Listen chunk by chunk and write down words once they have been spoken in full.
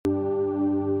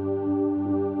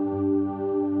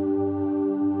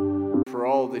for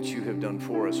all that you have done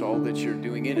for us, all that you're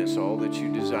doing in us, all that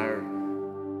you desire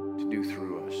to do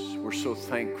through us. We're so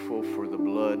thankful for the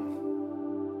blood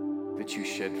that you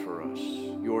shed for us,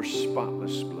 your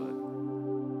spotless blood,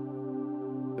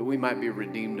 that we might be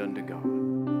redeemed unto God.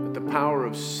 But the power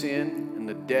of sin and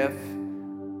the death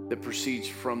that proceeds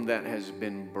from that has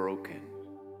been broken.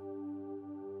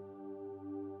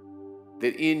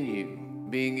 That in you,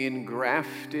 being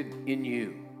engrafted in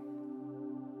you,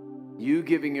 you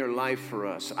giving your life for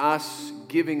us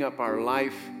giving up our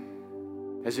life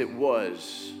as it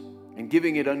was, and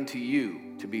giving it unto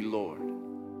you to be Lord.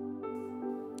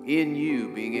 In you,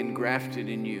 being engrafted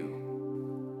in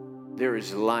you, there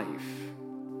is life,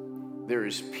 there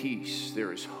is peace,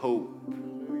 there is hope.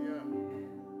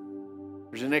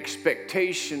 There's an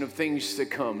expectation of things to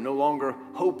come, no longer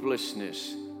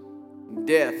hopelessness,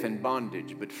 death and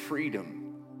bondage, but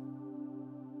freedom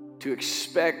to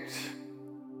expect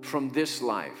from this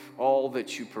life all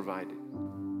that you provided.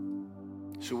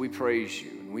 So we praise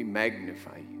you and we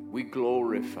magnify you. We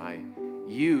glorify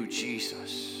you,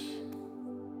 Jesus.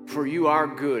 For you are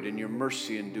good and your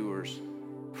mercy endures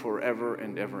forever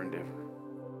and ever and ever.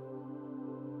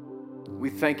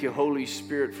 We thank you, Holy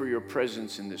Spirit, for your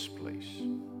presence in this place,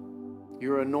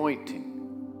 your anointing.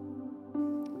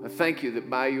 I thank you that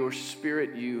by your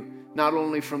Spirit you not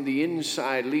only from the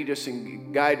inside lead us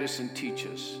and guide us and teach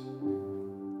us,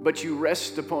 but you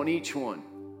rest upon each one.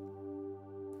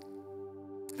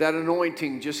 That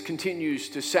anointing just continues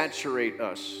to saturate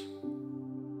us.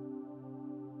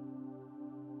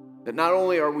 That not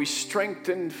only are we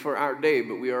strengthened for our day,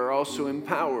 but we are also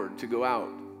empowered to go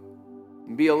out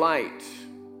and be a light,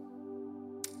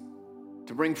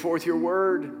 to bring forth your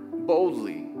word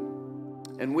boldly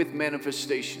and with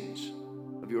manifestations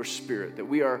of your Spirit, that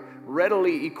we are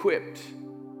readily equipped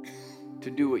to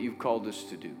do what you've called us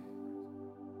to do.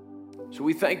 So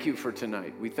we thank you for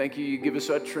tonight. We thank you give us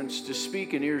utterance to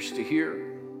speak and ears to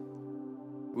hear.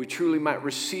 We truly might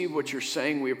receive what you're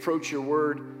saying. We approach your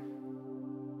word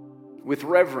with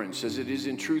reverence, as it is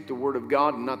in truth the word of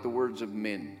God and not the words of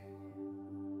men.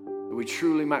 That we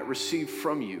truly might receive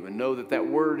from you and know that that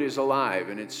word is alive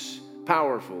and it's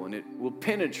powerful and it will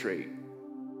penetrate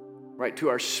right to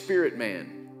our spirit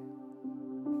man.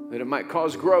 That it might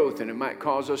cause growth and it might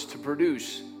cause us to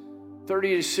produce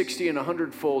 30 to 60 and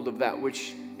 100-fold of that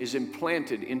which is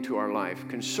implanted into our life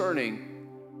concerning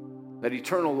that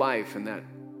eternal life and that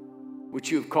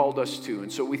which you have called us to.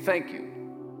 And so we thank you.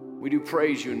 We do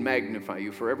praise you and magnify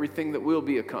you for everything that will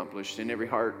be accomplished in every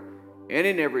heart and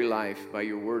in every life by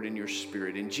your word and your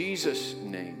Spirit. In Jesus'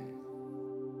 name,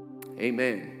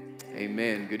 amen.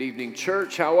 Amen. Good evening,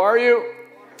 church. How are you?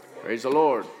 Praise the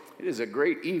Lord. It is a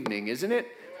great evening, isn't it?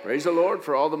 Praise the Lord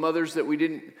for all the mothers that we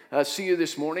didn't see you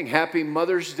this morning. Happy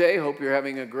Mother's Day. Hope you're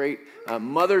having a great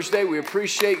Mother's Day. We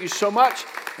appreciate you so much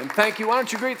and thank you. Why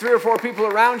don't you greet 3 or 4 people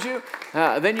around you?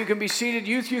 Then you can be seated.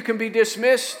 Youth, you can be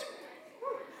dismissed.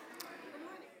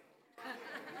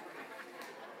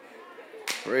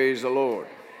 Praise the Lord.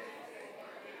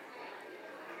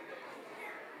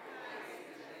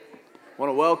 I want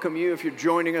to welcome you if you're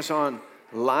joining us on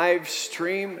live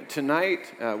stream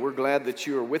tonight. We're glad that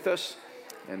you are with us.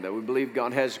 And we believe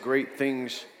God has great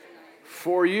things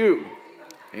for you.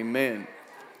 Amen.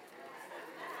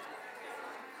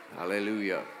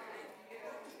 Hallelujah.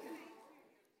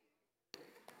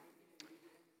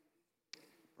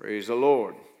 Praise the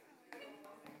Lord.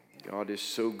 God is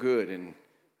so good. And,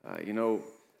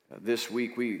 this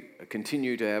week we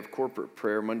continue to have corporate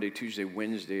prayer Monday, Tuesday,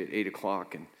 Wednesday at 8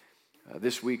 o'clock. And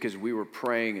this week as we were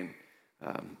praying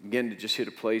and began to just hit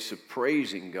a place of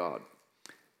praising God.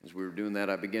 As we were doing that,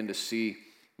 I began to see,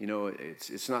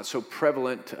 it's not so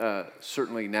prevalent,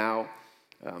 certainly now.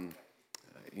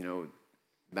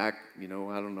 Back, I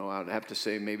don't know, I'd have to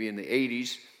say maybe in the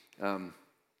 80s. It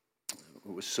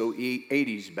was so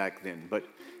 80s back then. But,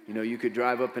 you could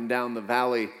drive up and down the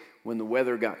valley when the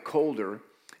weather got colder.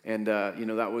 And,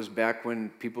 that was back when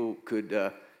people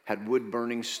had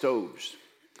wood-burning stoves.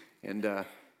 And,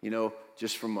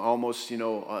 just from almost,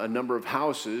 a number of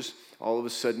houses, all of a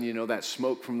sudden, that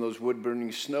smoke from those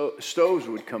wood-burning stoves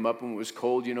would come up. When it was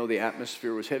cold, the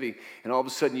atmosphere was heavy. And all of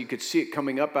a sudden, you could see it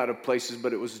coming up out of places,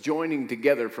 but it was joining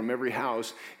together from every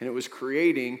house, and it was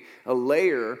creating a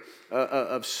layer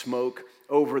of smoke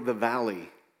over the valley.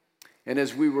 And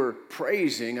as we were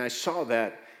praising, I saw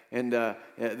that, and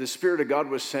the Spirit of God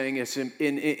was saying,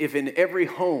 if in every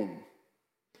home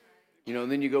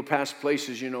Then you go past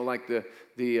places, like the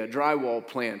drywall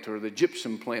plant or the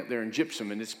gypsum plant there in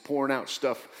Gypsum, and it's pouring out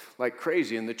stuff like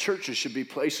crazy. And the churches should be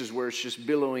places where it's just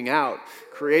billowing out,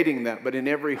 creating that. But in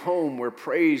every home where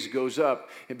praise goes up,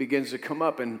 it begins to come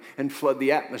up and flood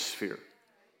the atmosphere.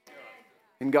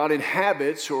 And God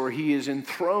inhabits, or he is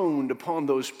enthroned upon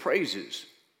those praises.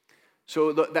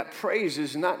 So that praise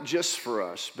is not just for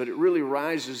us, but it really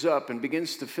rises up and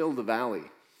begins to fill the valley.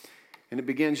 And it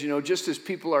begins, just as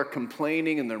people are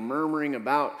complaining and they're murmuring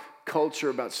about culture,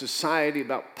 about society,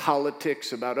 about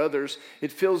politics, about others,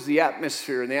 it fills the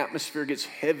atmosphere, and the atmosphere gets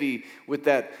heavy with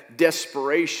that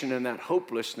desperation and that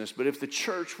hopelessness. But if the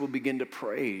church will begin to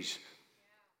praise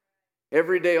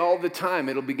every day, all the time,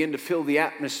 it'll begin to fill the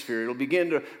atmosphere. It'll begin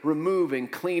to remove and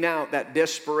clean out that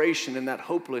desperation and that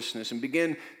hopelessness and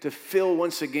begin to fill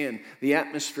once again the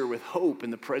atmosphere with hope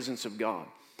in the presence of God.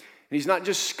 And he's not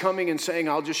just coming and saying,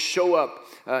 I'll just show up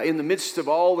in the midst of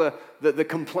all the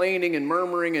complaining and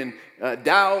murmuring and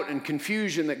doubt and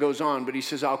confusion that goes on. But he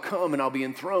says, I'll come and I'll be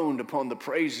enthroned upon the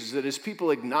praises, that as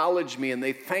people acknowledge me and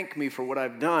they thank me for what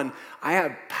I've done, I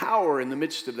have power in the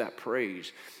midst of that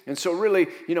praise. And so really,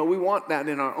 we want that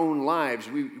in our own lives.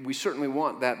 We certainly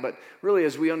want that. But really,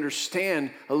 as we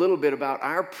understand a little bit about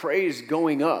our praise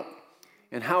going up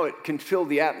and how it can fill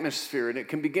the atmosphere, and it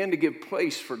can begin to give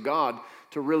place for God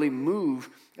to really move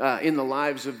in the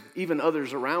lives of even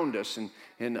others around us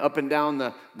and up and down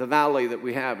the valley that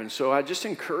we have. And so I just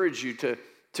encourage you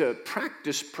to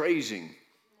practice praising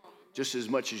just as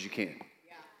much as you can.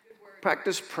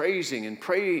 Practice praising and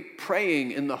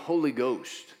praying in the Holy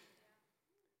Ghost.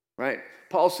 Right?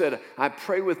 Paul said, I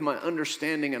pray with my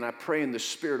understanding and I pray in the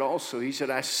Spirit also. He said,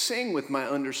 I sing with my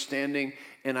understanding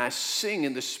and I sing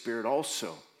in the Spirit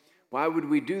also. Why would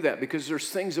we do that? Because there's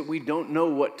things that we don't know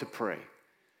what to pray.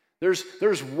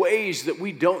 There's ways that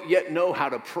we don't yet know how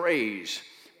to praise,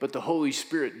 but the Holy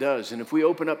Spirit does. And if we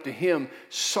open up to him,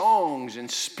 songs and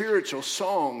spiritual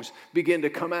songs begin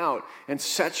to come out and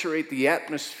saturate the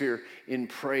atmosphere in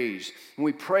praise. When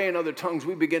we pray in other tongues,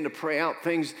 we begin to pray out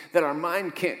things that our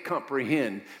mind can't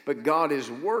comprehend, but God is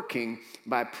working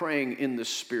by praying in the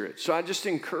Spirit. So I just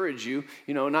encourage you,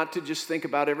 not to just think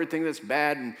about everything that's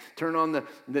bad and turn on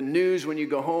the news when you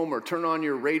go home or turn on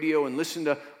your radio and listen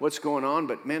to what's going on,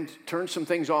 but man, turn some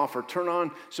things off or turn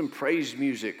on some praise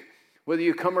music. Whether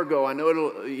you come or go, I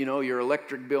know your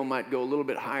electric bill might go a little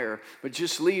bit higher, but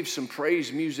just leave some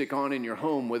praise music on in your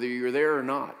home, whether you're there or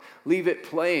not. Leave it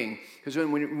playing, because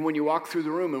when you walk through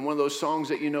the room and one of those songs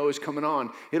that is coming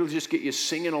on, it'll just get you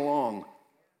singing along.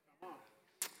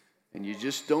 And you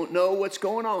just don't know what's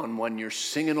going on when you're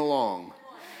singing along.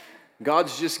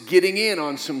 God's just getting in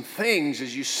on some things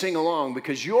as you sing along,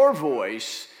 because your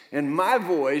voice and my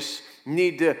voice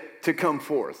need to come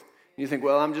forth. You think,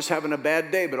 well, I'm just having a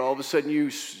bad day, but all of a sudden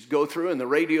you go through and the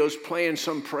radio's playing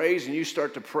some praise and you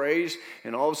start to praise,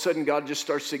 and all of a sudden God just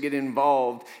starts to get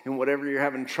involved in whatever you're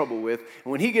having trouble with.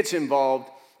 And when he gets involved,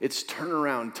 it's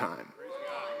turnaround time.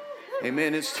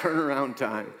 Amen. It's turnaround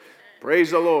time.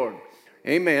 Praise the Lord.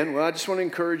 Amen. Well, I just want to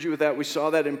encourage you with that. We saw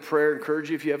that in prayer.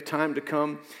 Encourage you if you have time to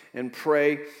come and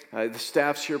pray. The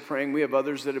staff's here praying. We have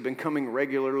others that have been coming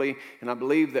regularly, and I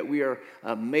believe that we are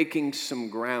making some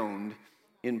ground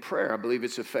in prayer. I believe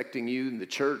it's affecting you and the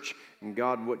church and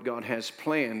God, what God has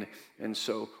planned. And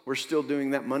so we're still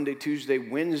doing that Monday, Tuesday,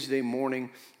 Wednesday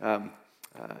morning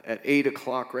at 8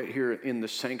 o'clock right here in the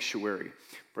sanctuary.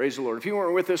 Praise the Lord. If you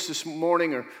weren't with us this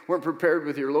morning or weren't prepared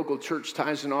with your local church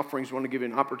tithes and offerings, want to give you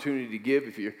an opportunity to give.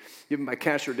 If you're giving by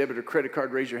cash or debit or credit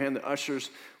card, raise your hand. The ushers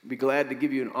will be glad to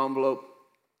give you an envelope.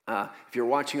 If you're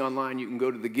watching online, you can go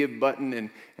to the give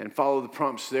button and follow the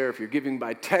prompts there. If you're giving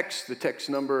by text, the text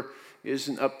number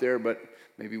isn't up there, but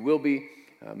maybe will be.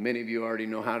 Many of you already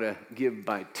know how to give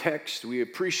by text. We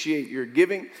appreciate your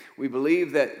giving. We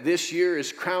believe that this year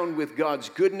is crowned with God's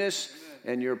goodness,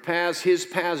 and his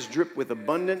paths drip with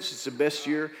abundance. It's the best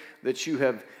year that you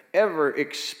have ever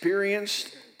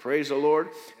experienced. Praise the Lord.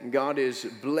 And God is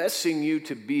blessing you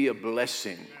to be a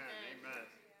blessing.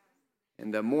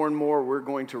 And more and more we're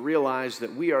going to realize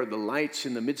that we are the lights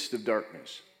in the midst of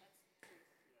darkness.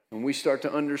 When we start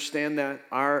to understand that,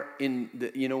 when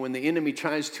the enemy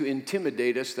tries to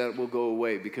intimidate us, that will go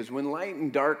away. Because when light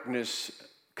and darkness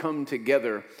come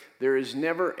together, there is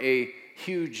never a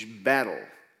huge battle.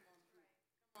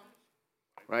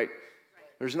 Right?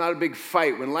 There's not a big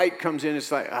fight. When light comes in,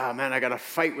 it's like, man, I got to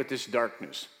fight with this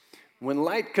darkness. When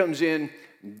light comes in,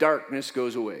 darkness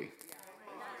goes away.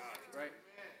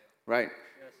 Right?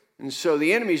 And so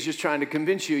the enemy's just trying to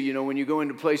convince you, when you go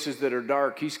into places that are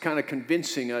dark, he's kind of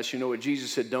convincing us, what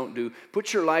Jesus said, don't do.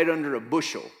 Put your light under a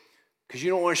bushel, because you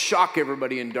don't want to shock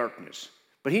everybody in darkness.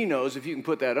 But he knows if you can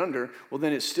put that under, well,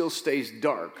 then it still stays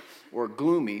dark or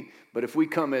gloomy. But if we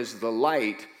come as the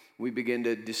light, we begin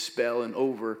to dispel and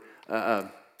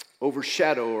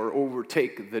overshadow or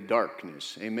overtake the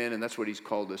darkness. Amen. And that's what he's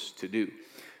called us to do.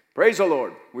 Praise the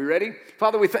Lord. We ready?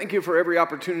 Father, we thank you for every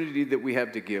opportunity that we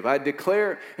have to give. I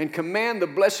declare and command the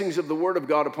blessings of the Word of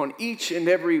God upon each and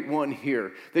every one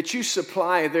here, that you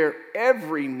supply their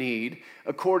every need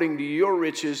according to your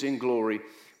riches in glory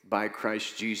by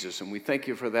Christ Jesus. And we thank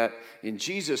you for that in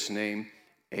Jesus' name.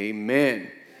 Amen.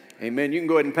 Amen. You can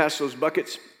go ahead and pass those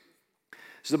buckets.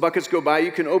 As the buckets go by,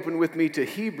 you can open with me to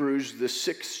Hebrews, the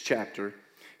 6th chapter.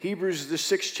 Hebrews, the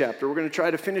 6th chapter. We're going to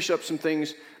try to finish up some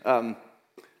things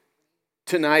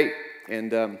tonight,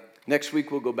 and next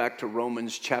week we'll go back to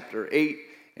Romans chapter 8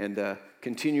 and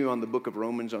continue on the book of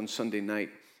Romans on Sunday night.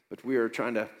 But we are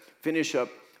trying to finish up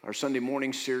our Sunday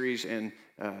morning series and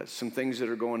some things that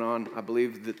are going on. I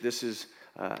believe that this is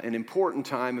an important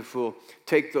time if we'll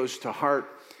take those to heart.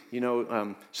 You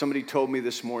know, somebody told me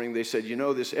this morning, they said, you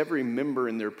know, this every member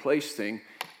in their place thing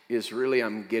is really,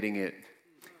 I'm getting it,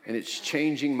 and it's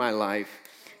changing my life.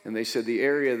 And they said the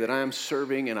area that I'm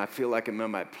serving and I feel like I'm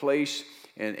in my place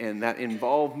and that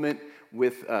involvement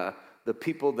with the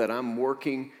people that I'm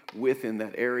working with in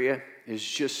that area is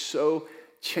just so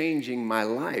changing my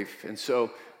life. And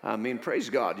so, I mean, praise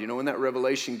God. You know, when that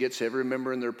revelation gets every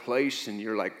member in their place and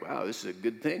you're like, wow, this is a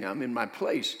good thing. I'm in my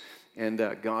place. And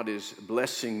God is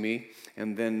blessing me.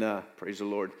 And then, praise the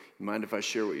Lord. You mind if I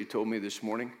share what you told me this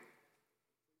morning?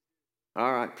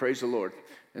 All right, praise the Lord.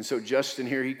 And so Justin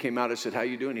here, he came out and said, how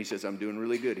you doing? He says, I'm doing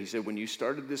really good. He said, when you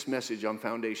started this message on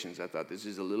foundations, I thought this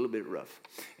is a little bit rough.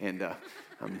 And,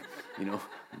 I'm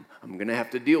going to have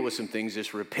to deal with some things,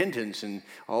 this repentance and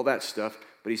all that stuff.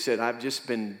 But he said, I've just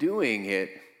been doing it.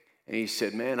 And he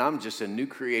said, man, I'm just a new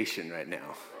creation right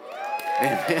now.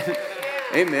 Amen.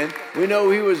 Amen. We know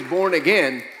he was born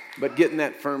again, but getting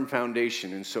that firm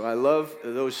foundation. And so I love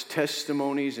those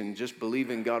testimonies and just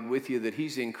believing God with you that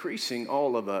he's increasing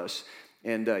all of us.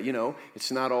 And,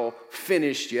 it's not all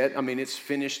finished yet. I mean, it's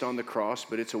finished on the cross,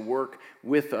 but it's a work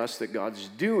with us that God's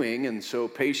doing. And so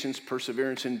patience,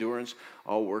 perseverance, endurance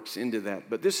all works into that.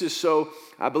 But this is so,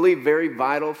 I believe, very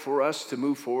vital for us to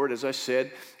move forward. As I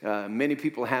said, many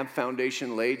people have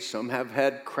foundation laid. Some have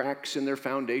had cracks in their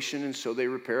foundation, and so they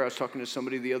repair. I was talking to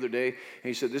somebody the other day, and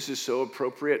he said, this is so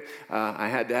appropriate. I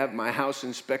had to have my house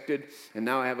inspected, and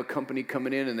now I have a company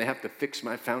coming in, and they have to fix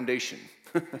my foundation.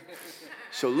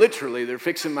 So literally, they're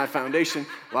fixing my foundation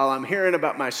while I'm hearing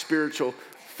about my spiritual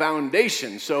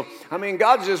foundation. So, I mean,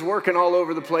 God's just working all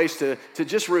over the place to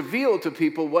just reveal to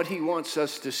people what he wants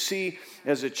us to see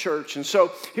as a church. And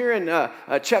so here in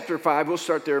chapter 5, we'll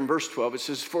start there in verse 12. It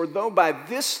says, for though by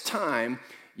this time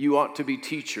you ought to be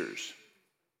teachers.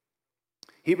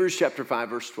 Hebrews chapter 5,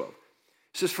 verse 12. It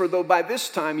says, for though by this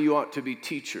time you ought to be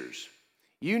teachers,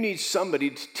 you need somebody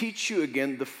to teach you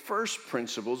again the first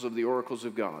principles of the oracles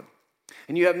of God.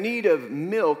 And you have need of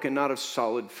milk and not of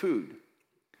solid food.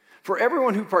 For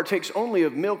everyone who partakes only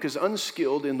of milk is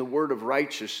unskilled in the word of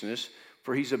righteousness,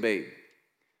 for he's a babe.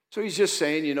 So he's just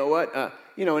saying, you know what,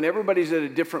 and everybody's at a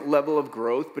different level of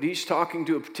growth, but he's talking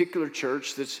to a particular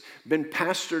church that's been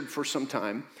pastored for some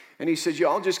time. And he says,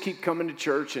 y'all just keep coming to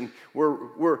church, and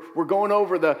we're going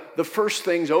over the first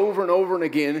things over and over and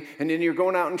again, and then you're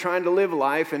going out and trying to live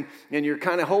life, and you're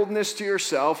kind of holding this to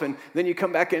yourself, and then you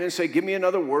come back in and say, give me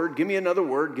another word, give me another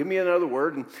word, give me another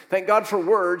word. And thank God for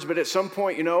words, but at some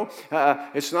point,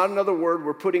 it's not another word.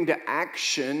 We're putting to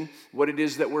action what it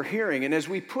is that we're hearing. And as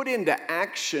we put into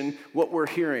action what we're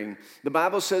hearing, the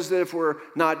Bible says that if we're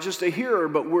not just a hearer,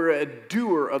 but we're a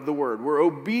doer of the word, we're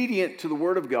obedient to the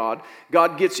word of God,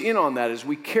 God gets in on that. As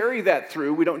we carry that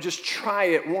through, we don't just try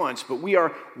it once, but we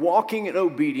are walking in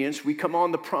obedience. We come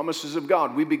on the promises of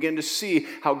God. We begin to see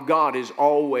how God is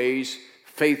always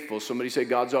faithful. Somebody say,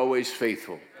 God's always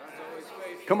faithful. God's always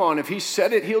faithful. Come on, if he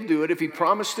said it, he'll do it. If he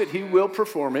promised it, he will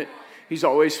perform it. He's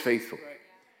always faithful.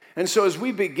 And so as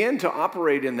we begin to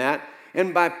operate in that,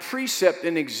 and by precept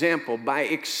and example, by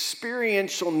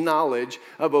experiential knowledge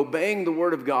of obeying the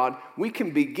word of God, we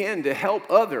can begin to help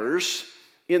others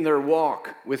in their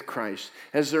walk with Christ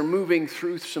as they're moving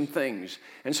through some things.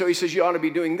 And so he says, you ought to be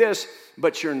doing this,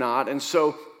 but you're not. And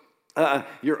so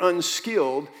you're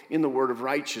unskilled in the word of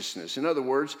righteousness. In other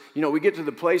words, we get to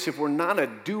the place, if we're not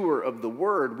a doer of the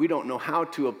word, we don't know how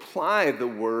to apply the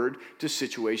word to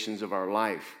situations of our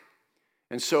life.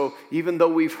 And so even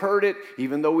though we've heard it,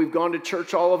 even though we've gone to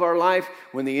church all of our life,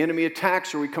 when the enemy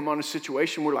attacks or we come on a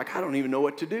situation, we're like, I don't even know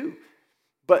what to do.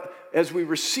 But as we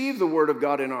receive the word of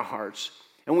God in our hearts,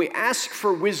 and we ask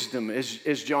for wisdom,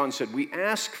 as John said, we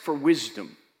ask for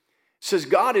wisdom. says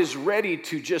God is ready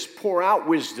to just pour out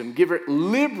wisdom, give it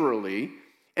liberally,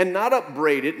 and not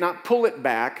upbraid it, not pull it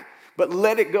back, but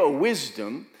let it go,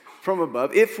 wisdom from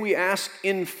above, if we ask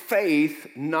in faith,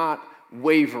 not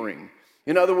wavering.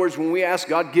 In other words, when we ask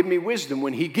God, give me wisdom,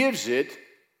 when he gives it,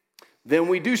 then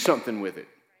we do something with it.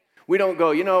 We don't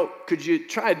go, could you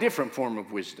try a different form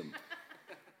of wisdom?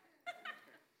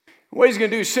 What he's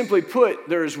going to do is simply put,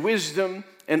 there is wisdom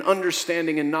and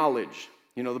understanding and knowledge.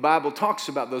 The Bible talks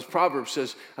about those. Proverbs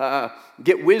says,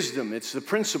 get wisdom. It's the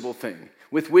principal thing.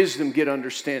 With wisdom, get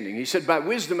understanding. He said, by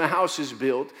wisdom a house is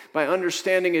built, by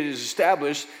understanding it is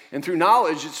established, and through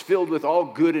knowledge it's filled with all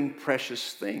good and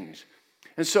precious things.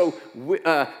 And so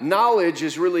knowledge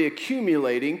is really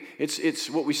accumulating. It's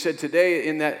what we said today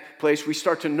in that place. We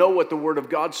start to know what the Word of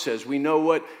God says. We know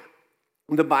what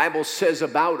the Bible says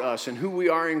about us and who we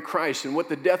are in Christ and what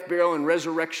the death, burial, and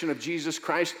resurrection of Jesus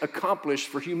Christ accomplished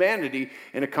for humanity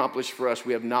and accomplished for us.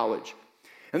 We have knowledge.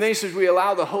 And then he says we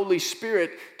allow the Holy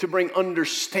Spirit to bring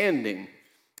understanding.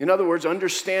 In other words,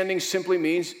 understanding simply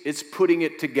means it's putting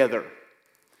it together.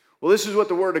 Well, this is what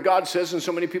the Word of God says, and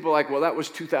so many people are like, well, that was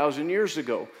 2,000 years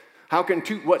ago. How can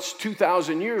what's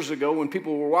 2,000 years ago when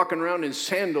people were walking around in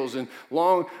sandals and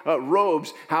long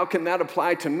robes, how can that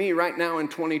apply to me right now in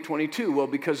 2022? Well,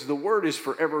 because the Word is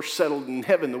forever settled in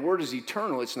heaven. The Word is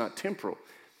eternal. It's not temporal.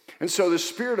 And so the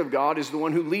Spirit of God is the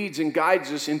one who leads and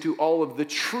guides us into all of the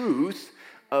truth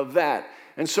of that.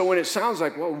 And so when it sounds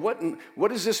like, well,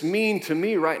 what does this mean to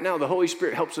me right now? The Holy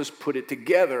Spirit helps us put it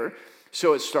together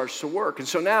so it starts to work. And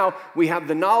so now we have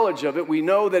the knowledge of it. We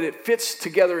know that it fits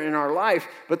together in our life,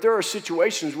 but there are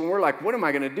situations when we're like, what am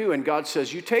I going to do? And God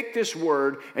says, you take this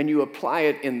word and you apply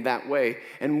it in that way.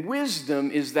 And wisdom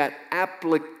is that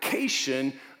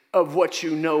application of what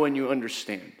you know and you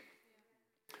understand,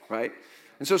 right?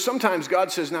 And so sometimes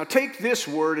God says, now take this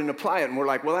word and apply it. And we're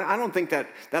like, well, I don't think that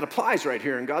applies right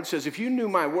here. And God says, if you knew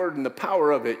my word and the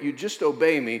power of it, you'd just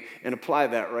obey me and apply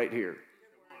that right here.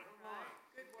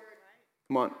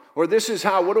 Come on. Or this is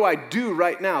what do I do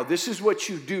right now? This is what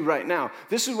you do right now.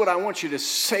 This is what I want you to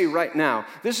say right now.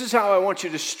 This is how I want you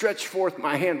to stretch forth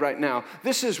my hand right now.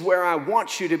 This is where I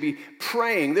want you to be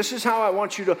praying. This is how I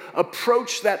want you to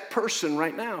approach that person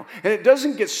right now. And it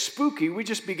doesn't get spooky. We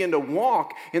just begin to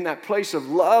walk in that place of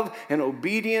love and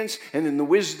obedience and in the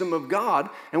wisdom of God.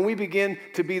 And we begin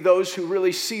to be those who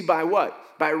really see by what?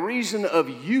 By reason of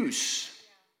use,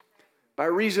 by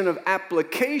reason of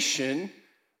application,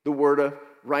 the word of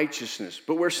righteousness.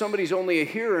 But where somebody's only a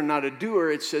hearer and not a doer,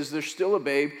 it says they're still a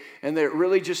babe and they're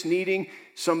really just needing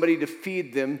somebody to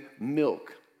feed them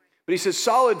milk. But he says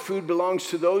solid food belongs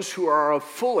to those who are of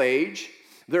full age.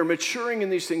 They're maturing in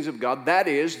these things of God. That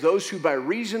is, those who by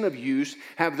reason of use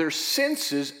have their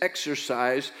senses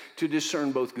exercised to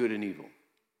discern both good and evil.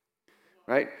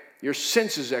 Right? Your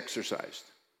senses exercised.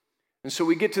 And so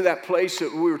we get to that place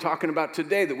that we were talking about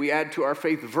today, that we add to our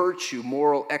faith virtue,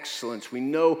 moral excellence. We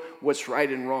know what's right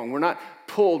and wrong. We're not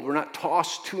pulled, we're not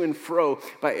tossed to and fro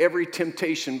by every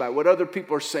temptation, by what other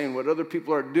people are saying, what other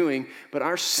people are doing, but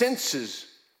our senses,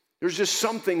 there's just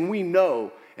something we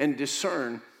know and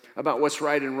discern about what's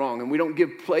right and wrong, and we don't give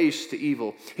place to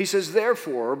evil. He says,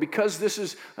 therefore, because this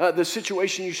is the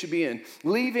situation you should be in,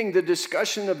 leaving the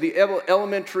discussion of the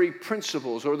elementary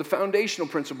principles or the foundational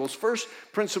principles, first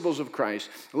principles of Christ,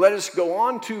 let us go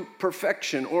on to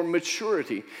perfection or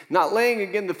maturity, not laying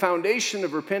again the foundation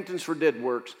of repentance from dead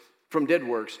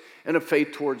works, and of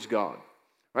faith towards God.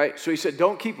 Right? So he said,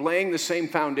 don't keep laying the same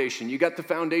foundation. You got the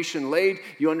foundation laid.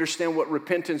 You understand what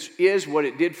repentance is, what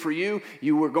it did for you.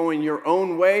 You were going your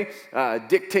own way,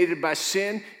 dictated by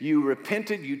sin. You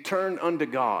repented. You turned unto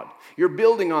God. You're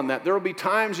building on that. There will be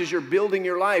times as you're building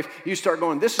your life, you start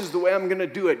going, this is the way I'm going to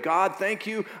do it. God, thank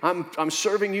you. I'm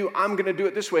serving you. I'm going to do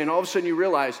it this way. And all of a sudden you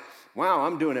realize, wow,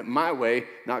 I'm doing it my way,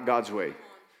 not God's way.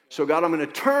 So God, I'm going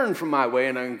to turn from my way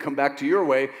and I'm going to come back to your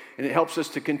way. And it helps us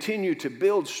to continue to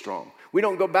build strong. We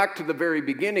don't go back to the very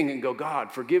beginning and go,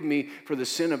 God, forgive me for the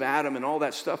sin of Adam and all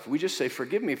that stuff. We just say,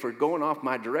 forgive me for going off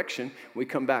my direction. We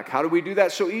come back. How do we do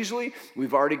that so easily?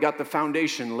 We've already got the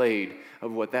foundation laid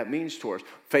of what that means to us.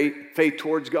 Faith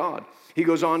towards God. He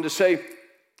goes on to say,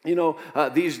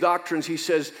 these doctrines, he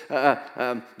says,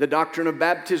 the doctrine of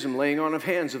baptism, laying on of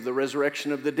hands, of the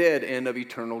resurrection of the dead, and of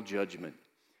eternal judgment.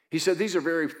 He said these are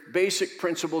very basic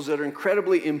principles that are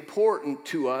incredibly important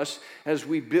to us as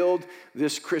we build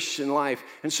this Christian life.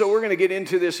 And so we're going to get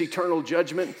into this eternal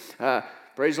judgment.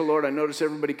 Praise the Lord. I noticed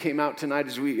everybody came out tonight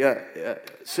as we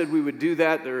said we would do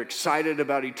that. They're excited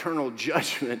about eternal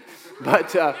judgment.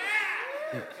 But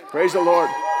praise the Lord.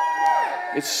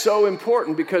 It's so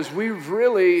important because we've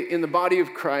really, in the body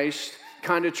of Christ,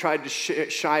 kind of tried to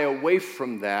shy away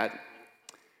from that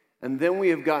And then we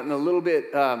have gotten a little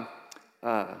bit, I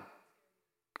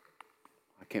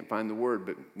can't find the word,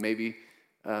 but maybe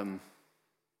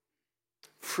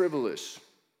frivolous,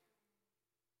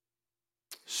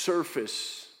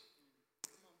 surface.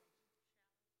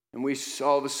 And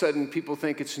all of a sudden, people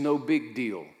think it's no big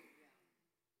deal.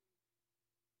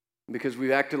 Because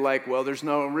we've acted like, well, there's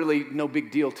really no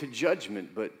big deal to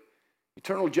judgment, but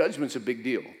eternal judgment's a big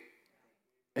deal.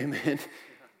 Amen.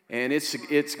 And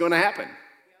it's going to happen.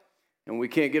 And we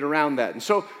can't get around that. And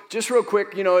so, just real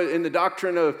quick, in the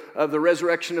doctrine of the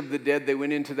resurrection of the dead, they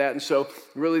went into that. And so,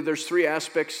 really, there's three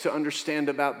aspects to understand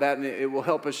about that, and it will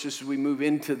help us just as we move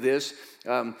into this.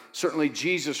 Certainly,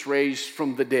 Jesus raised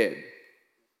from the dead.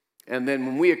 And then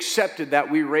when we accepted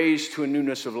that, we raised to a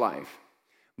newness of life.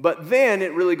 But then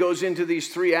it really goes into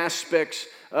these three aspects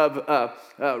of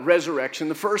resurrection.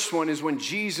 The first one is when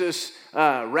Jesus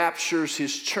raptures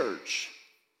his church.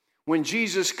 When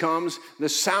Jesus comes, the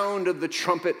sound of the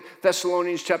trumpet,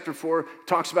 Thessalonians chapter 4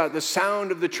 talks about the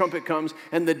sound of the trumpet comes,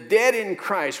 and the dead in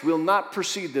Christ will not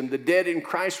precede them. The dead in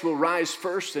Christ will rise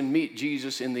first and meet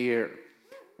Jesus in the air,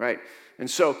 right? And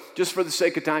so, just for the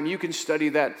sake of time, you can study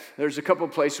that. There's a couple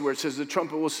of places where it says the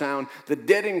trumpet will sound, the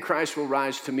dead in Christ will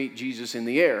rise to meet Jesus in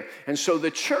the air. And so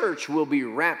the church will be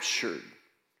raptured,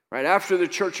 right? After the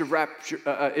church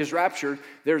is raptured,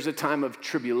 there's a time of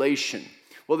tribulation.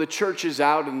 Well, the church is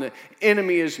out and the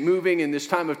enemy is moving in this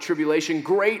time of tribulation.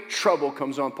 Great trouble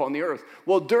comes upon the earth.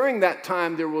 Well, during that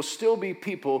time, there will still be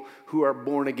people who are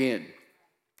born again.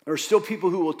 There are still people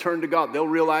who will turn to God. They'll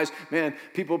realize, man,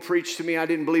 people preached to me. I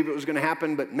didn't believe it was going to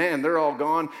happen, but man, they're all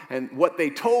gone. And what they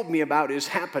told me about is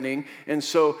happening. And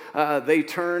so they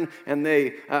turn and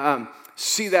they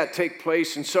see that take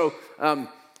place. And so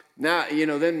now,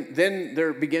 then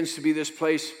there begins to be this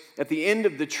place at the end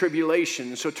of the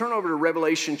tribulation. So turn over to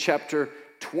Revelation chapter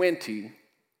 20.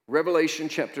 Revelation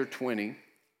chapter 20.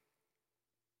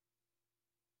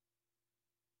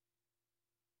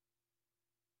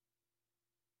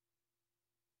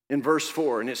 In verse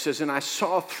 4, and it says, "And I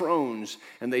saw thrones,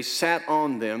 and they sat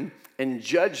on them, and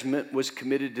judgment was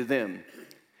committed to them.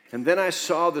 And then I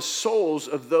saw the souls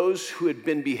of those who had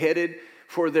been beheaded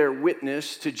for their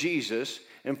witness to Jesus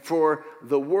and for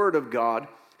the word of God,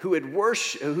 who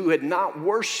had not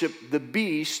worshipped the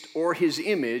beast or his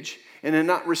image, and had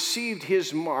not received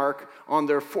his mark on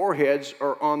their foreheads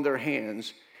or on their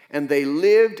hands. And they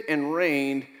lived and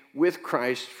reigned with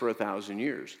Christ for 1,000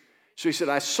 years." So he said,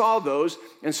 I saw those,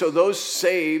 and so those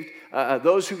saved,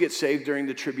 those who get saved during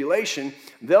the tribulation,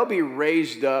 they'll be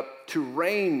raised up to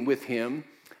reign with him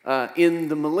in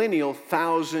the millennial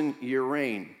 1,000-year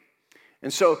reign.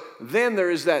 And so then there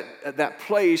is that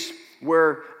place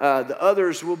where the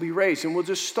others will be raised. And we'll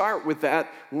just start with that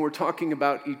when we're talking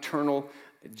about eternal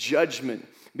judgment.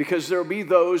 Because there will be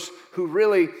those who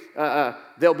really,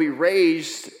 they'll be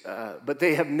raised, but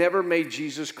they have never made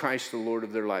Jesus Christ the Lord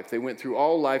of their life. They went through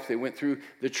all life, they went through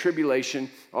the tribulation,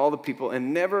 all the people,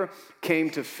 and never came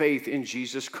to faith in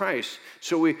Jesus Christ.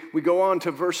 So we go on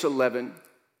to verse 11.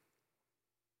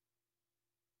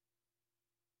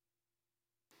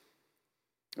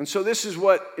 And so this is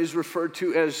what is referred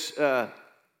to as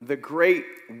the Great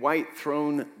White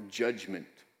Throne Judgment.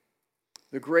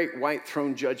 The Great White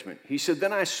Throne Judgment. He said,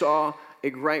 "Then I saw a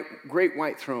great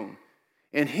white throne,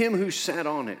 and him who sat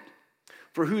on it,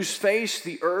 for whose face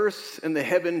the earth and the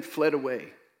heaven fled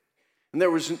away. And there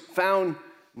was found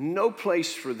no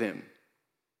place for them.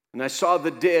 And I saw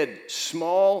the dead,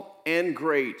 small and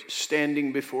great,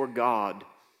 standing before God.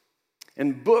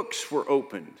 And books were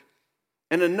opened.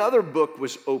 And another book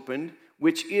was opened,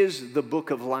 which is the book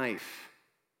of life.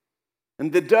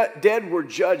 And the dead were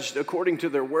judged according to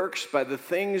their works by the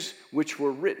things which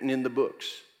were written in the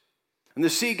books. And the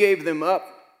sea gave them up,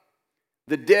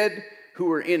 the dead who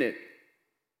were in it.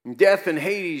 And death and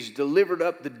Hades delivered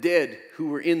up the dead who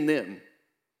were in them.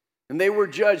 And they were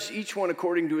judged, each one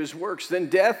according to his works. Then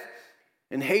death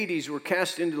and Hades were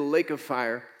cast into the lake of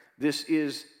fire. This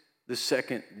is the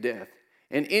second death.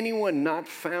 And anyone not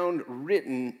found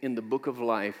written in the book of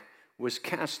life was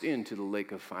cast into the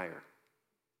lake of fire."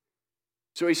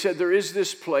 So he said there is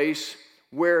this place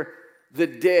where the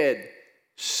dead,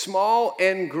 small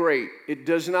and great, it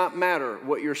does not matter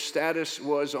what your status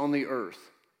was on the earth.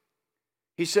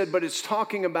 He said, but it's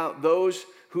talking about those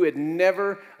who had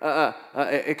never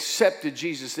accepted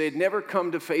Jesus. They had never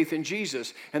come to faith in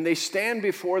Jesus. And they stand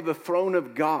before the throne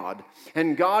of God.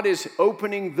 And God is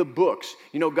opening the books.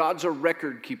 You know, God's a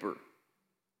record keeper.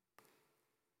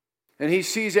 And he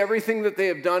sees everything that they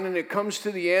have done, and it comes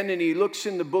to the end, and he looks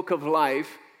in the book of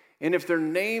life. And if their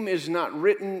name is not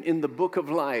written in the book of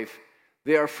life,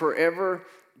 they are forever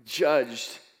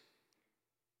judged.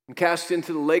 and cast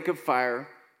into the lake of fire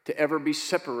to ever be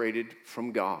separated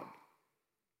from God.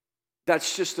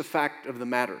 That's just the fact of the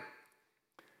matter.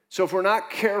 So if we're not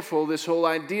careful, this whole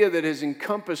idea that has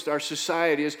encompassed our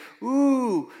society is,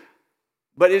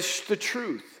 but it's the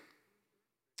truth.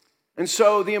 And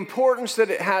so the importance that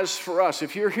it has for us,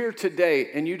 if you're here today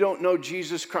and you don't know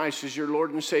Jesus Christ as your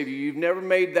Lord and Savior, you've never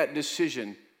made that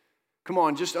decision, come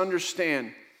on, just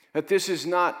understand that this is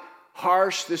not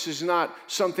harsh. This is not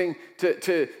something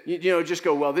to just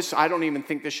go, well, I don't even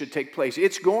think this should take place.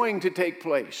 It's going to take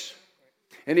place.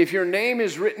 And if your name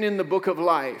is written in the book of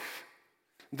life,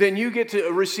 then you get to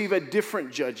receive a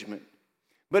different judgment.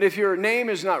 But if your name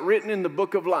is not written in the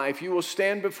book of life, you will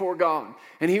stand before God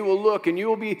and He will look and you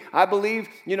will be, I believe,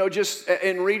 just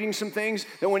in reading some things,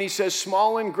 that when He says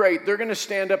small and great, they're going to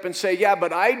stand up and say, yeah,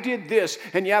 but I did this,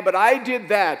 and yeah, but I did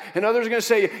that. And others are going to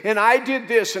say, and I did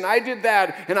this, and I did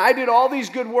that, and I did all these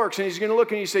good works. And He's going to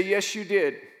look and He say, yes, you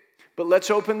did. But let's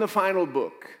open the final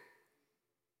book,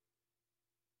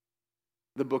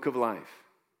 the book of life.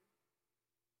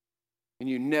 And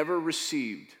you never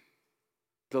received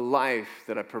the life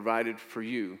that I provided for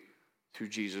you through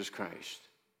Jesus Christ.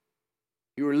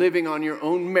 You were living on your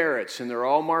own merits, and they're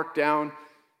all marked down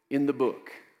in the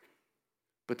book.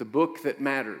 But the book that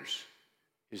matters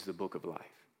is the book of life.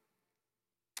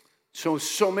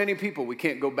 So many people, we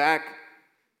can't go back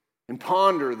and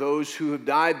ponder those who have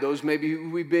died, those maybe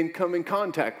who we've come in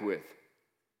contact with,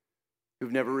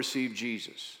 who've never received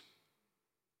Jesus.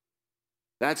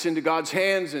 That's into God's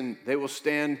hands, and they will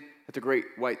stand at the great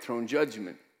white throne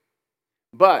judgment.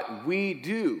 But we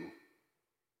do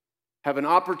have an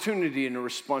opportunity and a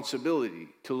responsibility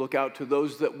to look out to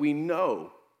those that we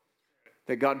know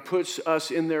that God puts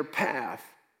us in their path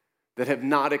that have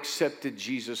not accepted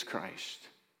Jesus Christ.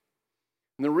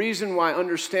 And the reason why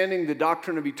understanding the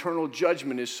doctrine of eternal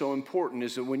judgment is so important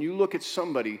is that when you look at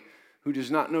somebody who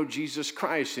does not know Jesus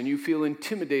Christ and you feel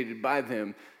intimidated by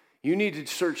them, you need to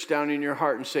search down in your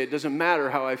heart and say, it doesn't matter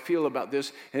how I feel about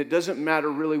this, and it doesn't matter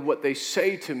really what they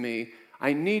say to me.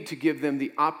 I need to give them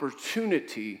the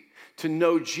opportunity to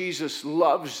know Jesus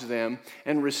loves them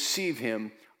and receive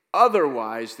Him.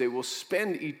 Otherwise, they will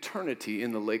spend eternity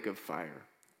in the lake of fire.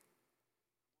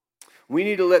 We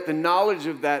need to let the knowledge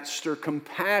of that stir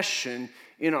compassion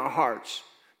in our hearts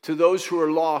to those who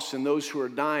are lost and those who are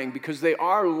dying, because they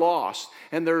are lost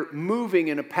and they're moving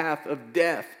in a path of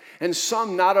death. And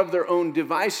some not of their own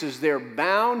devices. They're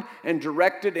bound and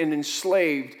directed and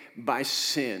enslaved by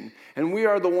sin. And we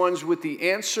are the ones with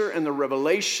the answer and the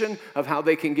revelation of how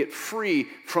they can get free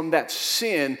from that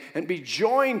sin and be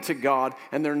joined to God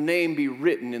and their name be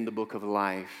written in the book of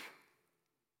life.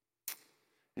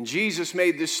 And Jesus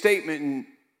made this statement in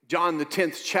John the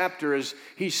 10th chapter as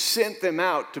He sent them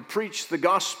out to preach the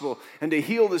gospel and to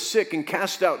heal the sick and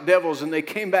cast out devils, and they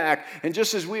came back. And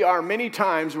just as we are many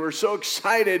times, we're so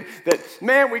excited that,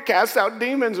 man, we cast out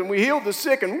demons and we healed the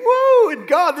sick, and woo, and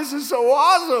God, this is so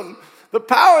awesome. The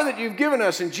power that you've given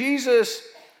us. And Jesus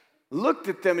looked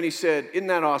at them and He said, isn't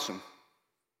that awesome?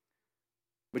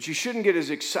 But you shouldn't get as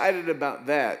excited about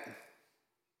that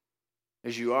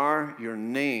as you are, your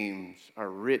names are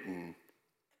written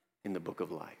in the book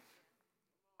of life.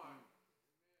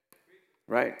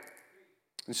 Right?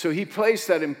 And so He placed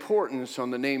that importance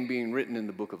on the name being written in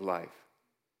the book of life.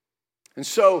 And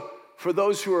so for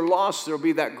those who are lost, there will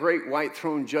be that great white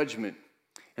throne judgment.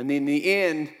 And in the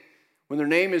end, when their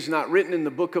name is not written in the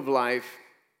book of life,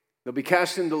 they'll be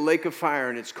cast into the lake of fire,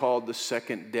 and it's called the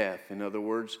second death. In other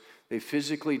words, they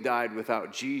physically died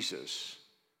without Jesus.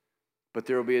 But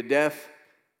there will be a death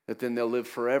that then they'll live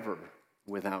forever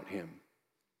without Him.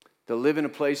 They'll live in a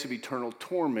place of eternal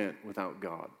torment without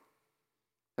God.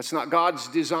 That's not God's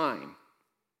design.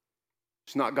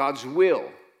 It's not God's will.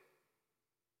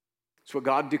 It's what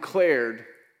God declared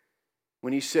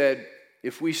when He said,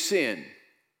 if we sin,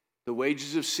 the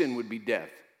wages of sin would be death,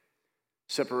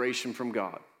 separation from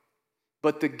God.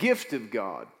 But the gift of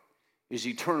God is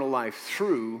eternal life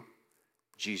through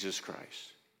Jesus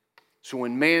Christ. So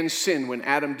when man sinned, when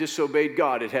Adam disobeyed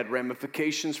God, it had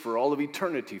ramifications for all of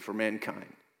eternity for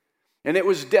mankind. And it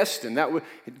was destined.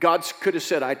 God could have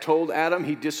said, I told Adam,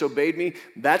 he disobeyed me.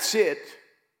 That's it.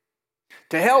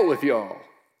 To hell with y'all.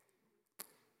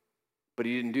 But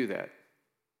He didn't do that.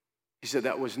 He said,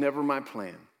 that was never my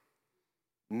plan.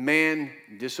 Man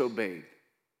disobeyed,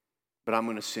 but I'm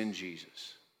going to send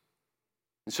Jesus.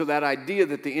 And so that idea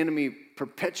that the enemy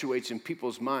perpetuates in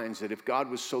people's minds that if God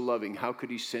was so loving, how could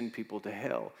He send people to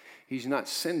hell? He's not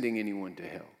sending anyone to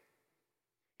hell.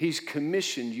 He's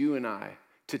commissioned you and I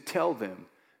to tell them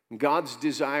God's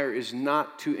desire is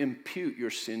not to impute your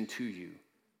sin to you,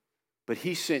 But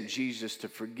he sent Jesus to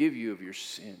forgive you of your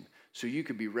sin so you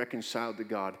could be reconciled to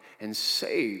God and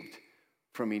saved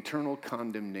from eternal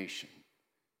condemnation.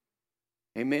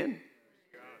 Amen?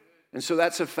 And so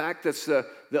that's a fact. That's the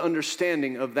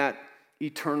understanding of that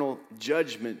eternal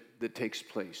judgment that takes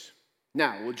place.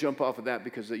 Now, we'll jump off of that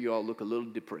because you all look a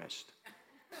little depressed.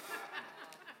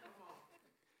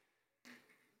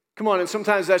 Come on, and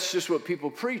sometimes that's just what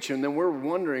people preach, and then we're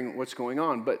wondering what's going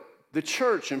on. But the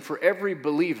church, and for every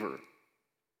believer,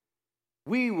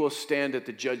 we will stand at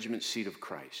the judgment seat of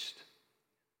Christ.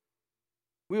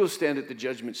 We will stand at the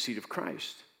judgment seat of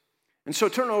Christ. And so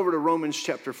turn over to Romans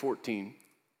chapter 14.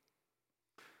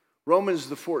 Romans,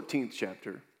 the 14th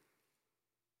chapter,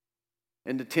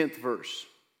 and the 10th verse.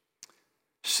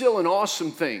 Still an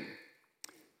awesome thing.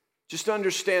 Just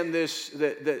understand this,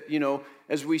 that you know,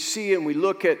 as we see and we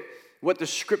look at what the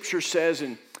Scripture says,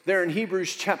 and there in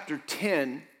Hebrews chapter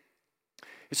 10,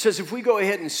 it says if we go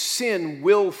ahead and sin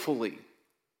willfully,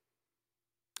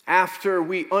 after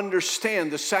we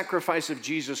understand the sacrifice of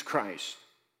Jesus Christ,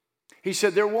 he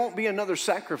said there won't be another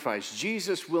sacrifice.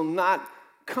 Jesus will not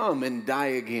come and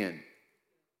die again.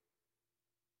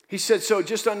 He said, so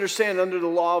just understand, under the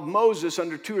law of Moses,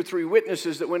 under 2 or 3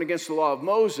 witnesses that went against the law of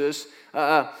Moses,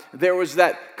 there was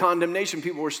that condemnation.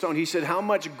 People were stoned. He said, how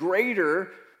much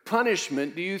greater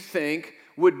punishment do you think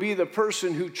would be the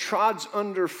person who trods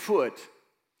underfoot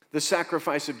the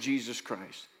sacrifice of Jesus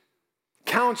Christ?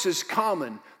 Counts as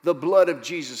common the blood of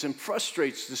Jesus and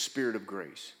frustrates the Spirit of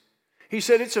grace. He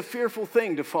said it's a fearful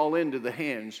thing to fall into the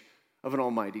hands of an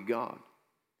almighty God.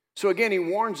 So again, he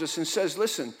warns us and says,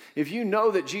 listen, if you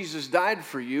know that Jesus died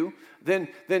for you, then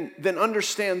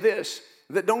understand this,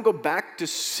 that don't go back to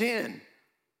sin.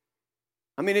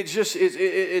 I mean,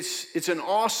 it's an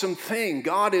awesome thing.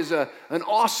 God is an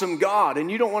awesome God, and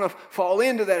you don't want to fall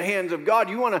into that hands of God.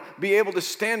 You want to be able to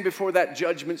stand before that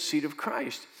judgment seat of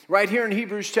Christ. Right here in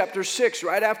Hebrews chapter 6,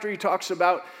 right after he talks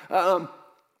about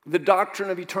the doctrine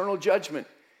of eternal judgment,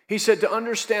 he said to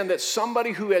understand that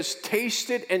somebody who has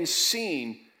tasted and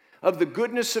seen of the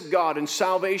goodness of God and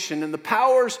salvation and the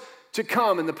powers to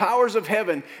come and the powers of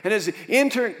heaven, and has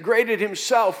integrated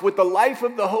himself with the life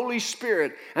of the Holy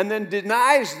Spirit, and then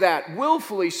denies that,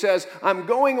 willfully says, I'm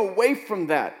going away from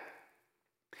that.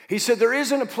 He said there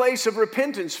isn't a place of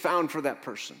repentance found for that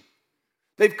person.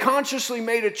 They've consciously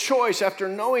made a choice after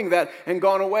knowing that and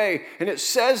gone away. And it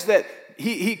says that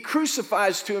he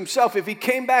crucifies to himself. If he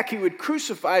came back, he would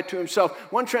crucify to himself.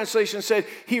 One translation said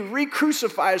he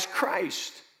re-crucifies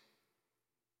Christ.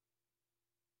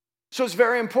 So it's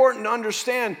very important to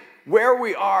understand where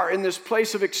we are in this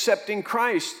place of accepting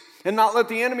Christ and not let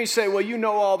the enemy say, well, you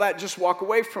know all that, just walk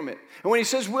away from it. And when he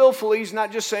says willfully, he's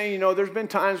not just saying, you know, there's been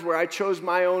times where I chose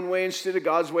my own way instead of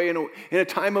God's way in a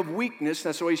time of weakness.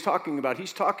 That's what he's talking about.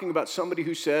 He's talking about somebody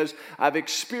who says, I've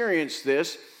experienced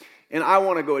this and I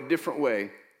want to go a different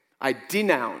way. I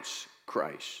denounce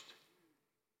Christ.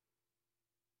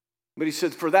 But he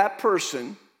said, for that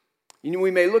person, you know,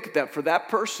 we may look at that, for that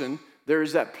person, there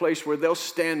is that place where they'll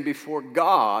stand before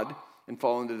God and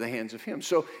fall into the hands of him.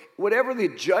 So whatever the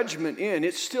judgment in,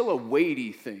 it's still a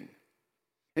weighty thing.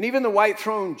 And even the white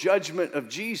throne judgment of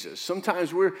Jesus,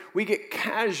 sometimes we get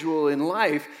casual in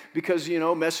life because, you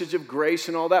know, message of grace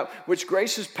and all that, which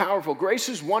grace is powerful. Grace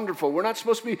is wonderful. We're not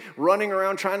supposed to be running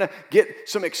around trying to get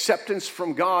some acceptance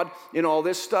from God in all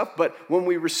this stuff. But when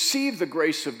we receive the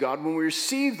grace of God, when we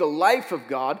receive the life of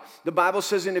God, the Bible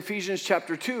says in Ephesians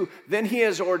chapter 2, then he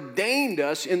has ordained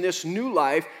us in this new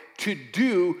life to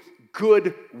do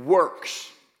good works.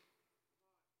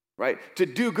 Right? To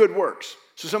do good works.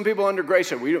 So some people under grace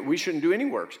say, we shouldn't do any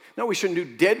works. No, we shouldn't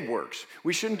do dead works.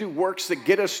 We shouldn't do works that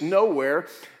get us nowhere,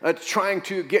 trying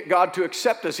to get God to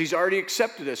accept us. He's already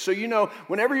accepted us. So you know,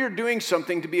 whenever you're doing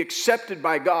something to be accepted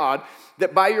by God,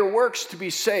 that by your works to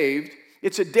be saved,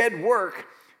 it's a dead work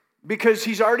because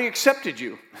he's already accepted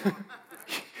you.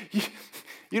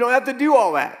 You don't have to do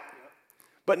all that.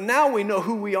 But now we know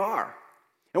who we are.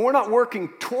 And we're not working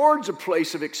towards a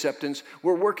place of acceptance.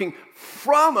 We're working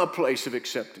from a place of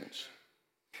acceptance.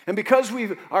 And because we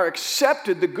are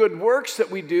accepted, the good works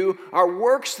that we do are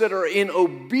works that are in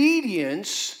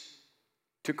obedience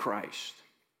to Christ.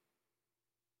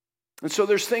 And so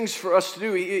there's things for us to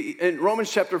do. In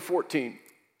Romans chapter 14,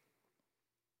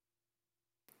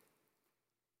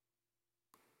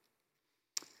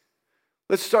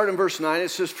 let's start in verse 9. It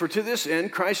says, for to this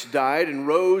end Christ died and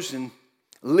rose and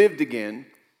lived again,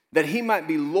 that he might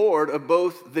be Lord of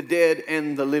both the dead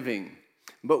and the living.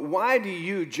 But why do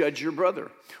you judge your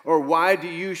brother? Or why do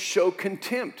you show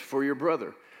contempt for your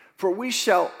brother? For we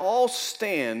shall all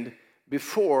stand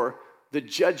before the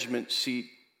judgment seat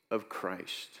of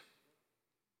Christ.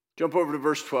 Jump over to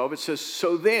verse 12. It says,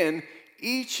 so then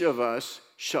each of us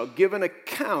shall give an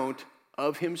account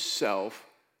of himself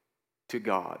to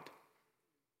God.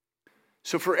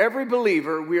 So for every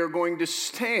believer, we are going to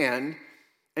stand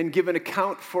and give an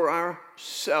account for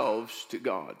ourselves to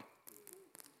God.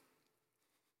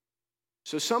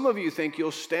 So some of you think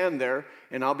you'll stand there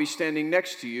and I'll be standing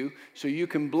next to you so you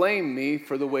can blame me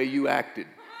for the way you acted.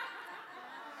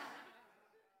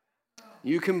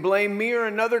 You can blame me or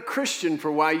another Christian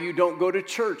for why you don't go to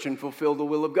church and fulfill the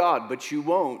will of God, but you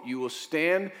won't. You will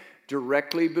stand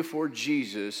directly before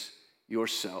Jesus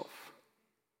yourself.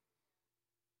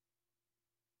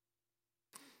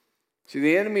 See,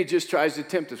 the enemy just tries to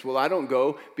tempt us. Well, I don't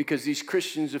go because these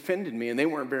Christians offended me and they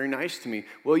weren't very nice to me.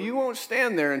 Well, you won't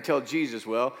stand there and tell Jesus,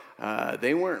 well,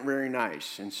 they weren't very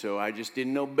nice, and so I just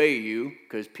didn't obey you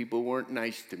because people weren't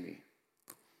nice to me.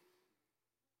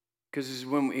 Because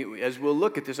as we'll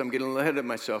look at this, I'm getting ahead of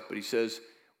myself, but he says,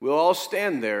 we'll all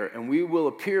stand there and we will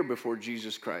appear before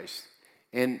Jesus Christ,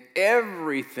 and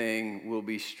everything will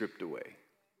be stripped away.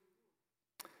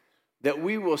 That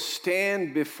we will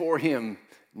stand before him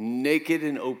naked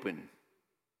and open,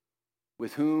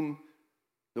 the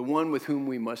one with whom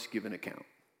we must give an account.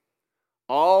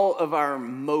 All of our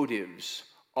motives,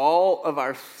 all of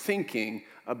our thinking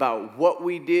about what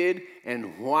we did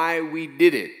and why we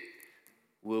did it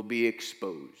will be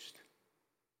exposed.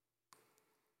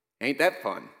 Ain't that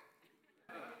fun?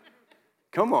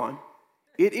 Come on.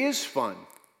 It is fun.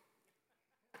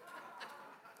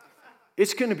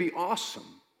 It's going to be awesome.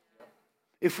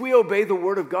 If we obey the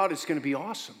word of God, it's going to be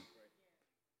awesome.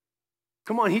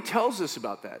 Come on, he tells us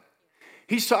about that.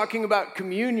 He's talking about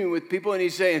communion with people, and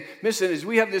he's saying, listen, as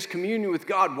we have this communion with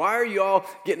God, why are you all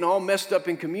getting all messed up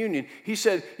in communion? He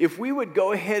said, if we would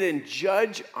go ahead and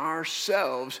judge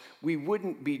ourselves, we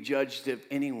wouldn't be judged of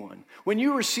anyone. When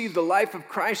you receive the life of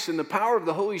Christ and the power of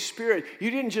the Holy Spirit,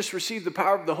 you didn't just receive the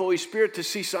power of the Holy Spirit to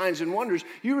see signs and wonders.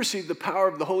 You received the power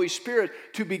of the Holy Spirit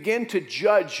to begin to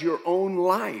judge your own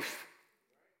life.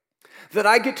 That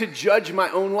I get to judge my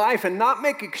own life and not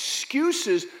make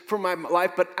excuses for my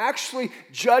life, but actually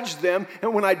judge them.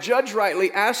 And when I judge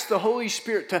rightly, ask the Holy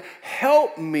Spirit to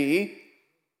help me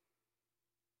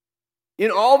in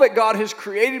all that God has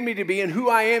created me to be and who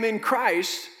I am in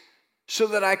Christ so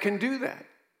that I can do that.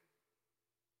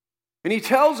 And he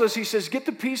tells us, he says, get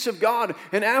the peace of God.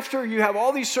 And after you have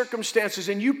all these circumstances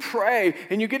and you pray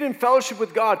and you get in fellowship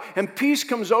with God and peace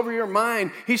comes over your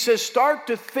mind, he says, start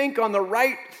to think on the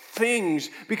right things,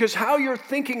 because how you're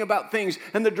thinking about things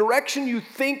and the direction you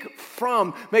think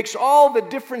from makes all the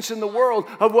difference in the world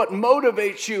of what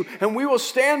motivates you. And we will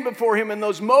stand before him and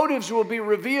those motives will be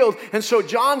revealed. And so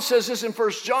John says this in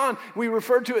 1 John, we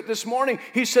referred to it this morning.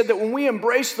 He said that when we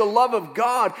embrace the love of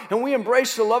God and we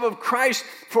embrace the love of Christ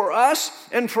for us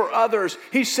and for others,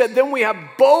 he said then we have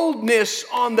boldness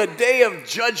on the day of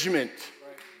judgment.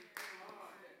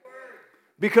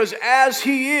 Because as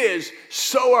he is,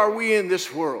 so are we in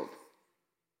this world.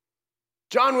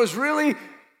 John was really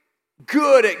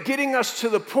good at getting us to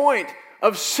the point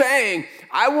of saying,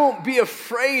 I won't be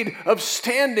afraid of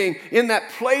standing in that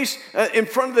place in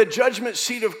front of the judgment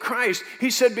seat of Christ.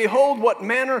 He said, behold, what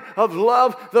manner of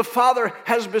love the Father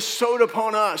has bestowed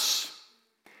upon us,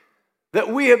 that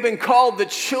we have been called the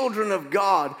children of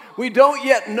God. We don't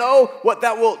yet know what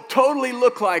that will totally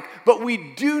look like, but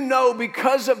we do know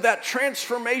because of that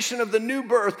transformation of the new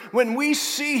birth, when we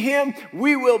see him,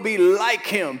 we will be like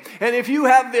him. And if you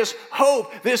have this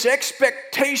hope, this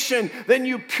expectation, then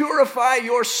you purify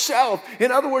yourself.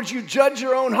 In other words, you judge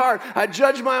your own heart. I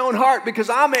judge my own heart because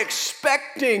I'm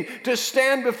expecting to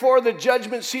stand before the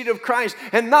judgment seat of Christ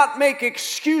and not make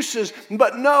excuses,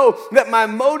 but know that my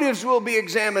motives will be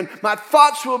examined, my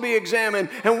thoughts will be examined,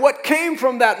 and what came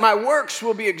from that, my works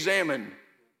will be examined.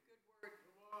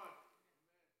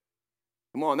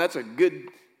 Come on, it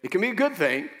can be a good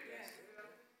thing,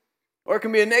 or it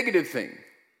can be a negative thing.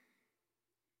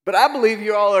 But I believe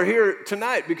you all are here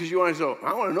tonight because you want to know,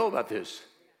 I want to know about this.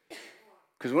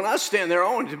 Because when I stand there,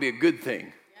 I want it to be a good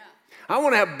thing. I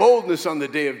want to have boldness on the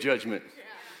day of judgment.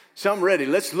 So I'm ready.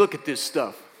 Let's look at this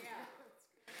stuff.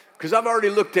 Because I've already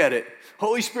looked at it.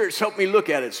 Holy Spirit's helped me look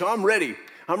at it, so I'm ready.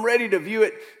 I'm ready to view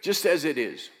it just as it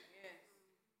is.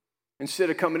 Instead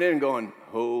of coming in and going,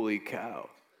 holy cow,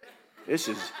 this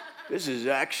is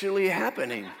actually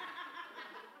happening.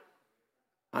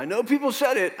 I know people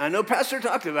said it. I know Pastor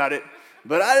talked about it,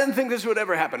 but I didn't think this would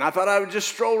ever happen. I thought I would just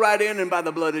stroll right in and by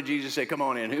the blood of Jesus say, come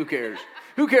on in, who cares?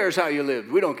 Who cares how you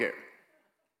lived? We don't care.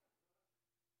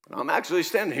 I'm actually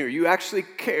standing here. You actually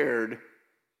cared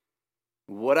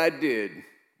what I did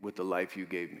with the life you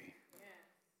gave me.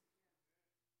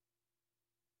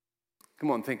 Come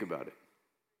on, think about it.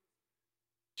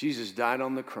 Jesus died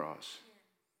on the cross.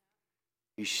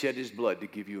 He shed his blood to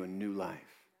give you a new life.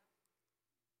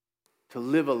 To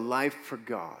live a life for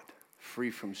God,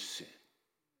 free from sin.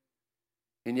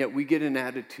 And yet we get an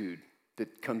attitude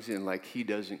that comes in like he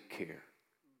doesn't care.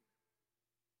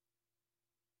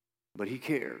 But he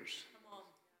cares.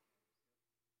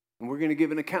 And we're going to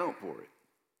give an account for it.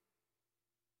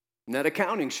 And that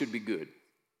accounting should be good.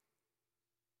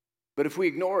 But if we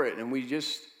ignore it and we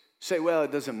just say, well,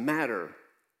 it doesn't matter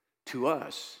to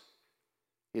us,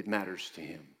 it matters to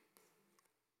him.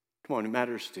 Come on, it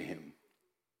matters to him.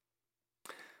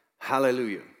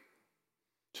 Hallelujah.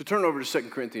 So turn over to 2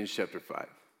 Corinthians chapter 5.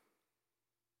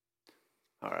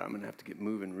 All right, I'm going to have to get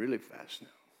moving really fast now.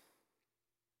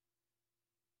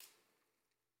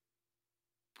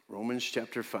 Romans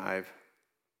chapter 5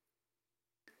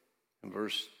 and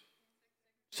verse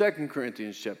 2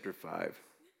 Corinthians chapter 5.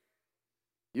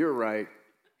 You're right.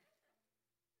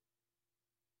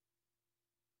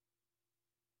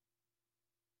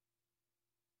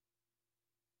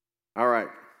 All right.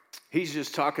 He's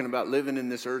just talking about living in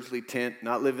this earthly tent,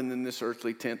 not living in this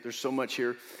earthly tent. There's so much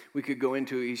here we could go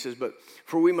into. He says, but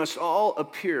for we must all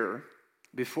appear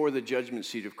before the judgment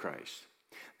seat of Christ,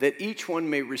 that each one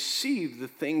may receive the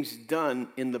things done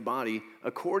in the body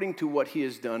according to what he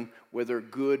has done, whether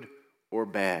good or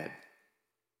bad.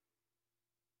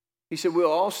 He said,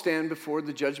 we'll all stand before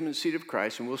the judgment seat of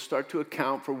Christ, and we'll start to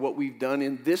account for what we've done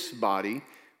in this body,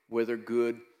 whether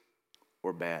good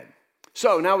or bad.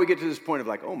 So now we get to this point of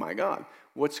like, oh my God,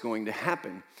 what's going to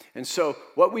happen? And so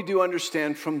what we do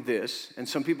understand from this, and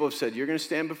some people have said, you're going to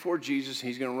stand before Jesus, and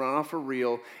he's going to run off a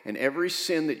reel, and every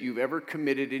sin that you've ever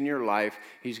committed in your life,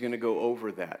 he's going to go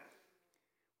over that.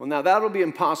 Well, now that'll be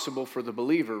impossible for the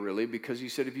believer, really, because he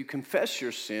said, if you confess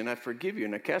your sin, I forgive you,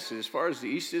 and I cast it as far as the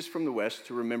east is from the west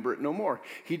to remember it no more.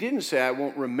 He didn't say, I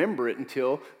won't remember it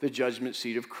until the judgment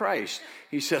seat of Christ.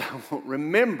 He said, I won't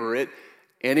remember it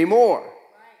anymore.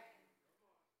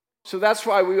 So that's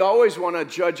why we always want to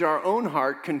judge our own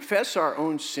heart, confess our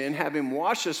own sin, have him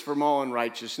wash us from all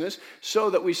unrighteousness,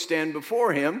 so that we stand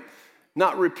before him,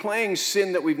 not replaying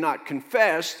sin that we've not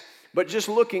confessed, but just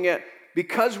looking at,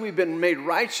 because we've been made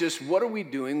righteous, what are we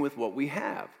doing with what we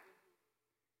have?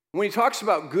 When he talks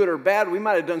about good or bad, we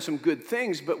might have done some good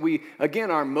things, but we, again,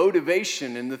 our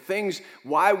motivation and the things,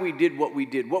 why we did, what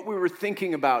we were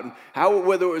thinking about, and how,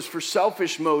 whether it was for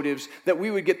selfish motives that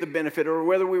we would get the benefit, or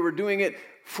whether we were doing it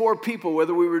for people,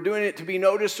 whether we were doing it to be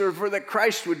noticed or for that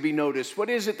Christ would be noticed. What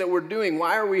is it that we're doing?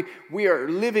 Why are we are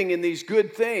living in these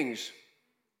good things?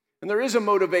 And there is a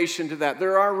motivation to that.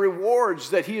 There are rewards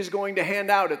that he is going to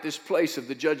hand out at this place of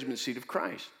the judgment seat of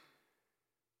Christ.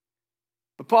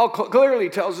 But Paul clearly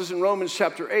tells us in Romans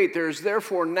chapter 8, there is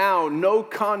therefore now no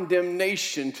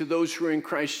condemnation to those who are in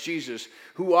Christ Jesus,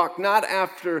 who walk not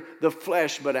after the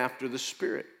flesh, but after the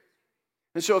Spirit.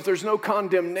 And so if there's no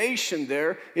condemnation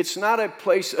there, it's not a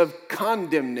place of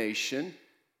condemnation,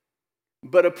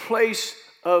 but a place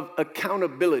of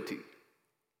accountability.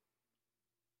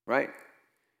 Right?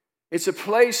 It's a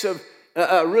place of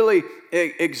really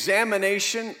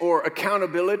examination or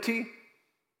accountability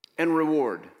and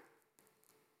reward.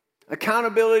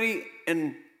 Accountability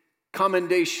and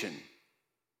commendation.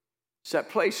 It's that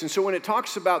place. And so when it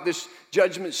talks about this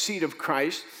judgment seat of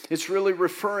Christ, it's really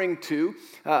referring to,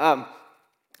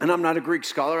 and I'm not a Greek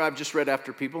scholar, I've just read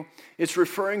after people, it's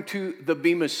referring to the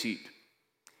Bema seat.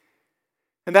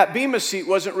 And that Bema seat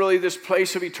wasn't really this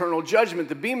place of eternal judgment.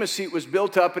 The Bema seat was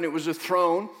built up and it was a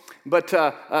throne. But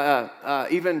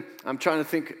even, I'm trying to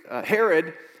think,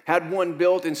 Herod had one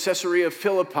built in Caesarea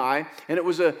Philippi. And it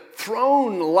was a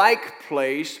throne-like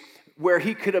place where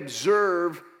he could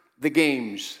observe the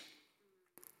games.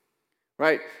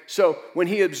 Right? So when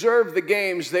he observed the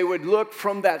games, they would look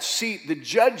from that seat. The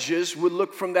judges would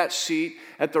look from that seat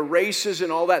at the races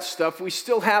and all that stuff. We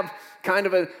still have kind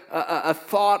of a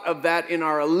thought of that in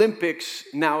our Olympics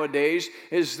nowadays,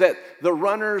 is that the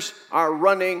runners are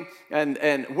running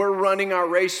and we're running our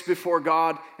race before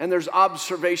God, and there's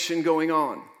observation going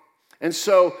on. And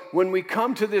so when we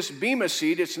come to this Bema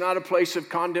seat, it's not a place of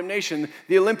condemnation.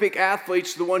 The Olympic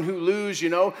athletes, the one who lose,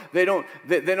 they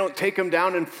don't take them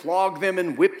down and flog them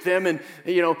and whip them and,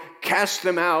 cast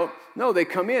them out. No, they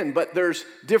come in. But there's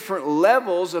different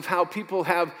levels of how people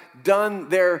have done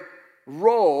their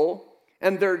role,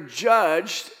 and they're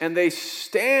judged, and they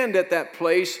stand at that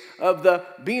place of the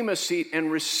Bema seat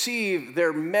and receive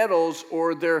their medals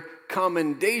or their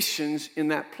commendations in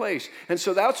that place. And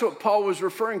so that's what Paul was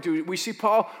referring to. We see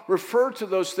Paul refer to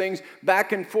those things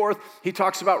back and forth. He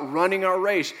talks about running our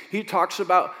race. He talks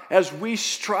about as we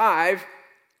strive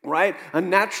right? A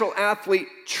natural athlete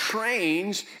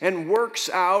trains and works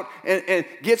out and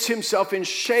gets himself in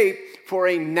shape for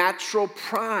a natural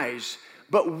prize.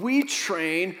 But we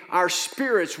train our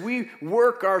spirits. We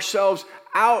work ourselves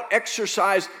out,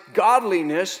 exercise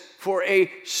godliness for a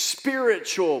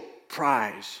spiritual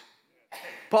prize.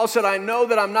 Paul said, I know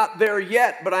that I'm not there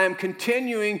yet, but I am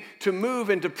continuing to move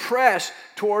and to press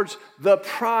towards the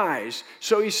prize.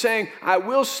 So he's saying, I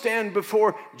will stand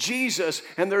before Jesus,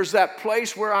 and there's that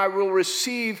place where I will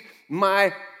receive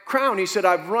my crown. He said,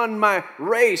 I've run my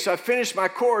race, I've finished my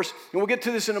course, and we'll get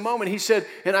to this in a moment. He said,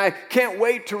 and I can't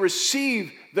wait to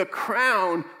receive the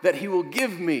crown that he will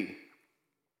give me.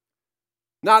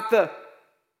 Not the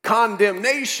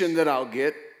condemnation that I'll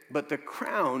get, but the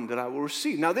crown that I will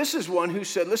receive. Now, this is one who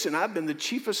said, listen, I've been the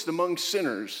chiefest among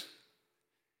sinners.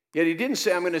 Yet he didn't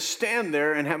say, I'm going to stand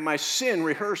there and have my sin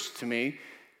rehearsed to me.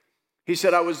 He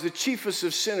said, I was the chiefest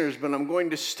of sinners, but I'm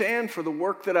going to stand for the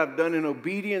work that I've done in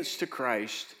obedience to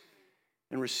Christ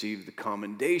and receive the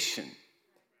commendation.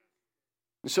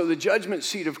 And so the judgment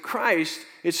seat of Christ,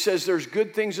 it says there's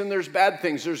good things and there's bad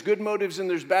things. There's good motives and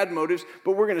there's bad motives,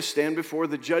 but we're going to stand before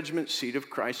the judgment seat of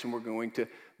Christ, and we're going to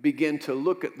begin to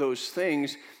look at those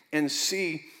things and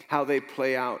see how they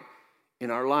play out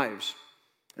in our lives.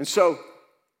 And so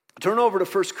turn over to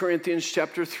 1 Corinthians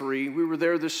chapter 3. We were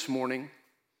there this morning.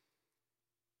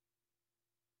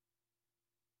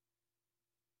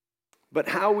 But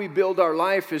how we build our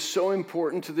life is so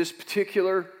important to this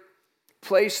particular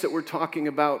place that we're talking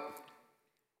about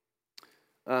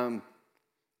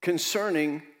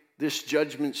concerning this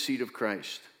judgment seat of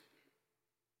Christ.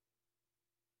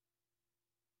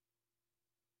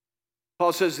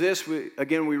 Paul says this, we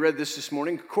read this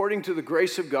morning, according to the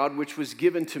grace of God which was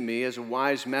given to me as a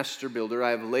wise master builder, I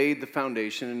have laid the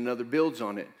foundation and another builds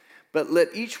on it. But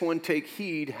let each one take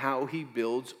heed how he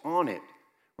builds on it,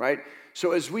 right?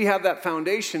 So as we have that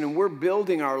foundation and we're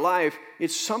building our life,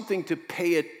 it's something to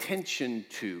pay attention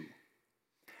to.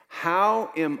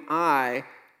 How am I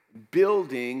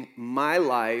building my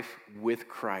life with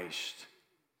Christ?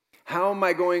 How am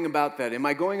I going about that? Am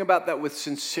I going about that with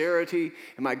sincerity?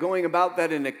 Am I going about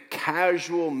that in a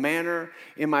casual manner?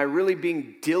 Am I really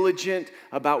being diligent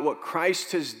about what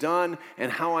Christ has done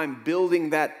and how I'm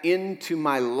building that into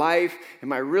my life?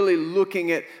 Am I really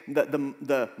looking at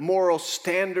the moral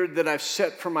standard that I've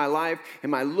set for my life?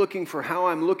 Am I looking for how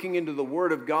I'm looking into the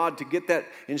Word of God to get that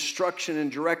instruction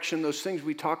and direction, those things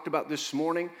we talked about this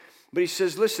morning? But he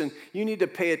says, listen, you need to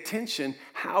pay attention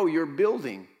how you're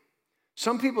building.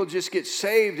 Some people just get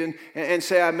saved and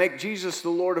say, I make Jesus the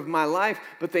Lord of my life,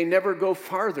 but they never go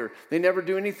farther. They never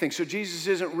do anything. So Jesus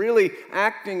isn't really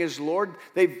acting as Lord.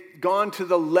 They've gone to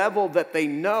the level that they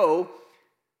know,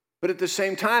 but at the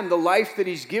same time, the life that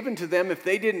he's given to them, if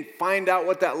they didn't find out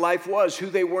what that life was, who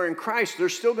they were in Christ, they're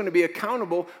still going to be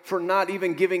accountable for not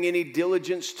even giving any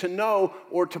diligence to know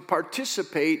or to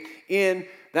participate in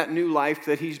that new life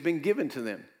that he's been given to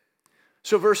them.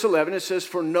 So verse 11, it says,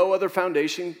 for no other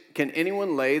foundation can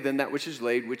anyone lay than that which is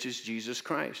laid, which is Jesus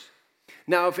Christ.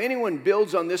 Now, if anyone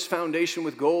builds on this foundation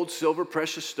with gold, silver,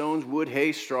 precious stones, wood,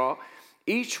 hay, straw,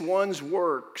 each one's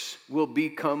works will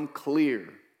become clear.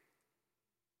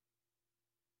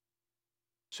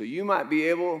 So you might be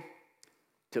able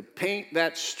to paint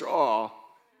that straw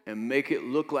and make it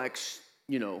look like,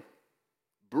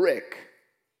 brick,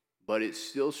 but it's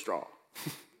still straw.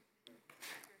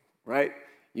 Right?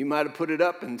 You might have put it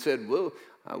up and said, well,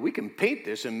 we can paint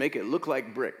this and make it look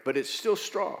like brick, but it's still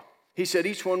straw. He said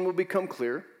each one will become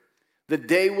clear. The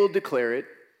day will declare it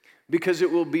because it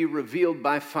will be revealed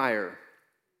by fire.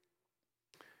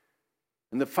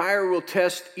 And the fire will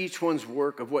test each one's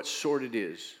work of what sort it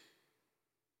is.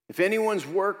 If anyone's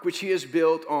work which he has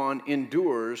built on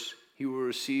endures, he will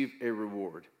receive a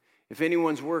reward. If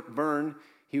anyone's work burn,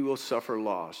 he will suffer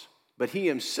loss. But he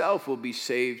himself will be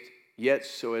saved, yet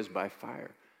so as by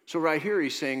fire. So right here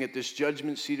he's saying at this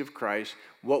judgment seat of Christ,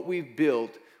 what we've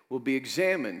built will be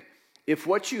examined. If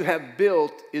what you have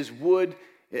built is wood,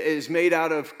 is made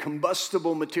out of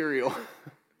combustible material,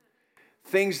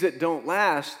 things that don't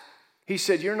last, he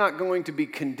said you're not going to be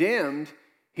condemned.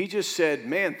 He just said,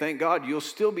 man, thank God, you'll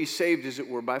still be saved as it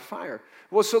were by fire.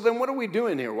 Well, so then what are we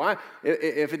doing here? Why?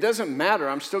 If it doesn't matter,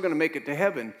 I'm still going to make it to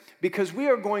heaven because we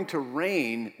are going to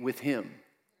reign with him.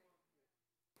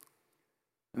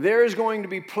 There is going to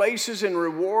be places and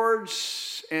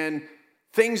rewards and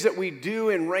things that we do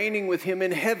in reigning with him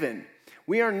in heaven.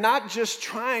 We are not just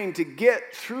trying to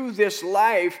get through this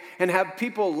life and have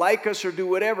people like us or do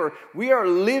whatever. We are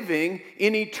living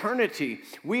in eternity.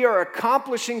 We are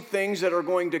accomplishing things that are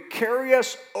going to carry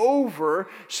us over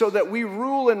so that we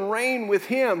rule and reign with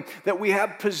Him, that we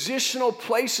have positional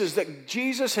places that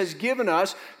Jesus has given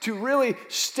us to really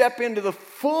step into the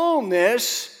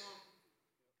fullness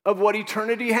of what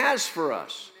eternity has for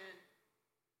us.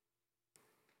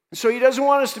 So He doesn't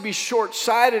want us to be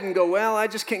short-sighted and go, well, I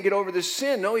just can't get over this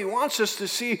sin. No, He wants us to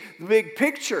see the big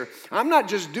picture. I'm not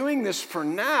just doing this for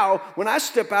now. When I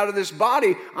step out of this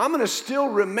body, I'm going to still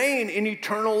remain in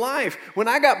eternal life. When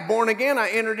I got born again, I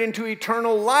entered into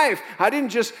eternal life. I didn't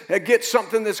just get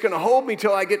something that's going to hold me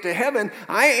till I get to heaven.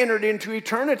 I entered into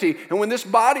eternity. And when this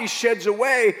body sheds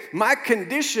away, my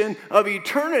condition of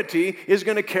eternity is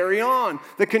going to carry on.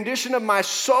 The condition of my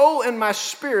soul and my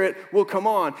spirit will come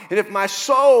on. And if my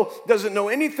soul doesn't know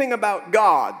anything about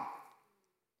God,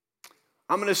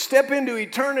 I'm going to step into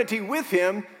eternity with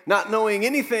Him not knowing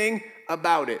anything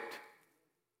about it.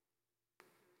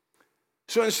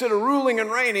 So instead of ruling and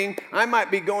reigning, I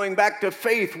might be going back to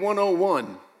faith 101.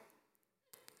 Does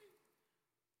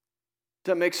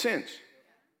that make sense?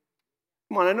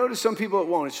 Come on, I notice some people it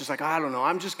won't. It's just like, I don't know,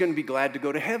 I'm just going to be glad to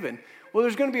go to heaven. Well,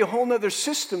 there's going to be a whole nother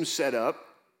system set up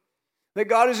that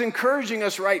God is encouraging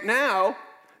us right now.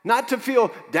 Not to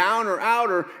feel down or out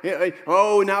or,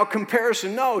 oh, now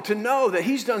comparison. No, to know that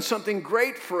He's done something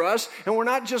great for us and we're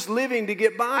not just living to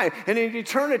get by. And in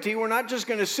eternity, we're not just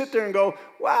going to sit there and go,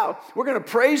 wow, we're going to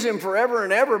praise Him forever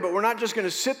and ever, but we're not just going to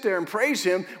sit there and praise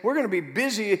Him. We're going to be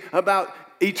busy about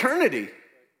eternity.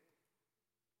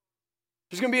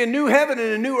 There's going to be a new heaven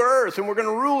and a new earth, and we're going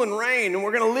to rule and reign, and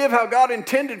we're going to live how God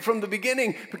intended from the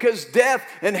beginning, because death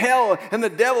and hell and the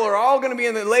devil are all going to be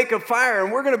in the lake of fire,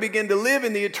 and we're going to begin to live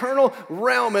in the eternal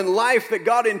realm and life that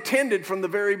God intended from the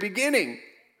very beginning.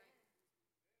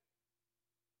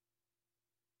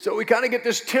 So we kind of get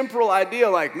this temporal idea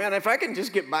like, man, if I can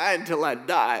just get by until I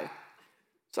die.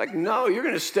 It's like, no, you're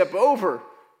going to step over.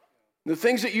 The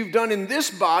things that you've done in this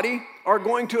body are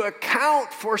going to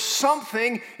account for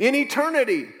something in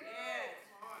eternity.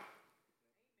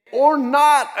 Or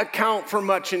not account for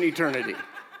much in eternity.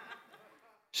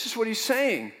 It's just what He's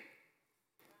saying.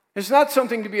 It's not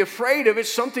something to be afraid of.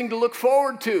 It's something to look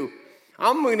forward to.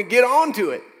 I'm going to get on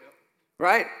to it,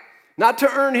 right? Not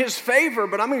to earn His favor,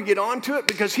 but I'm going to get on to it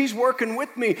because He's working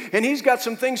with me, and He's got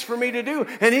some things for me to do,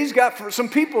 and He's got some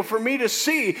people for me to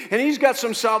see, and He's got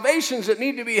some salvations that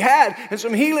need to be had and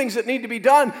some healings that need to be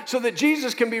done so that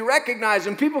Jesus can be recognized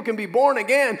and people can be born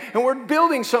again, and we're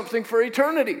building something for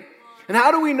eternity. And how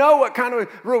do we know what kind of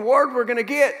reward we're going to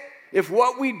get? If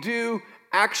what we do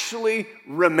actually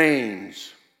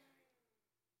remains.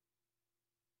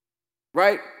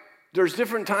 Right? There's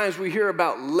different times we hear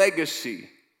about legacy.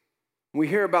 We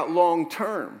hear about long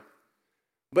term.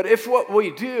 But if what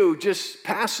we do just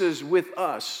passes with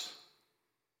us,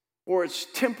 or it's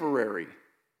temporary,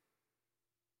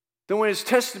 then when it's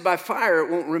tested by fire,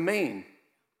 it won't remain.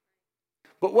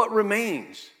 But what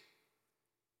remains?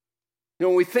 You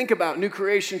know, when we think about New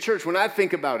Creation Church, when I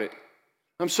think about it,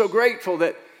 I'm so grateful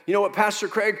that, you know what Pastor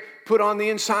Craig put on the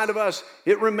inside of us,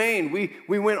 it remained.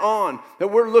 We went on. That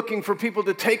we're looking for people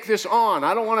to take this on.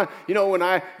 I don't want to, you know, when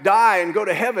I die and go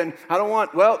to heaven, I don't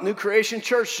want, well, New Creation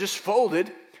Church just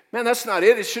folded. Man, that's not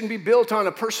it. It shouldn't be built on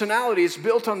a personality. It's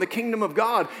built on the kingdom of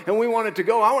God. And we want it to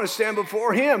go. I want to stand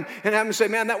before Him and have Him say,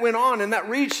 man, that went on and that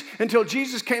reached until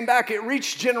Jesus came back. It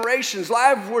reached generations.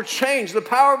 Lives were changed. The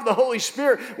power of the Holy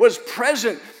Spirit was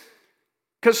present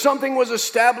because something was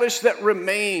established that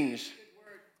remains.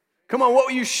 Come on,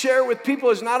 what you share with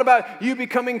people is not about you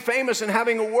becoming famous and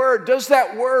having a word. Does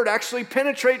that word actually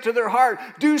penetrate to their heart?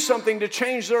 Do something to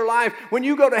change their life? When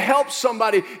you go to help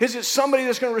somebody, is it somebody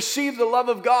that's going to receive the love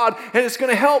of God and it's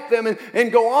going to help them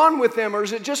and go on with them? Or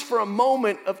is it just for a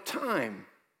moment of time?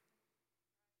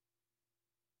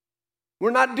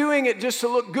 We're not doing it just to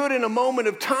look good in a moment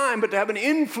of time, but to have an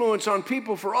influence on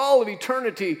people for all of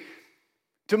eternity,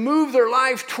 to move their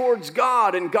life towards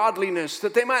God and godliness,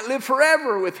 that they might live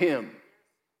forever with Him.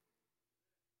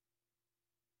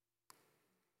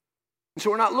 And so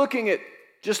we're not looking at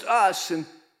just us and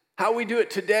how we do it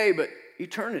today, but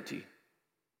eternity.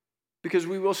 Because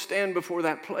we will stand before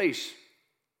that place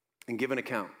and give an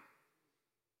account.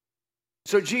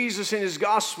 So Jesus in His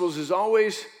Gospels is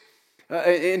always,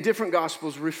 in different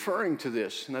Gospels, referring to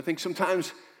this. And I think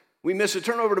sometimes we miss it.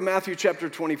 Turn over to Matthew chapter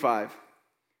 25.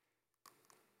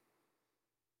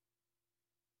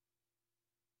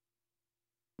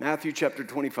 Matthew chapter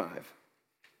 25.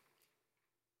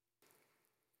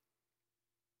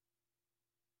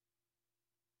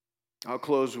 I'll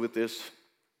close with this.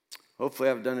 Hopefully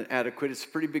I've done it adequate. It's a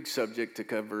pretty big subject to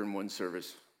cover in one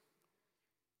service.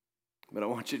 But I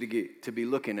want you to be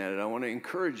looking at it. I want to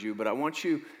encourage you, but I want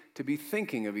you to be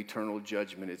thinking of eternal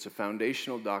judgment. It's a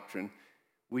foundational doctrine.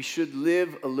 We should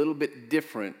live a little bit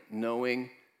different knowing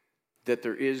that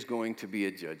there is going to be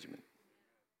a judgment.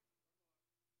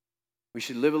 We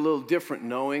should live a little different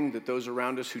knowing that those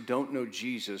around us who don't know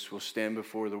Jesus will stand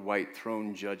before the white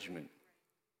throne judgment.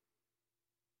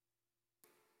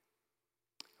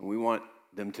 And we want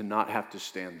them to not have to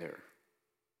stand there.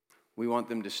 We want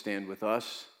them to stand with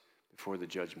us before the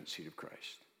judgment seat of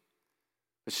Christ.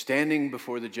 But standing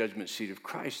before the judgment seat of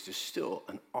Christ is still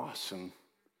an awesome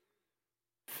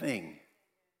thing.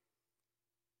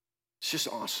 It's just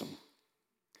awesome.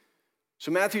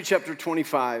 So Matthew chapter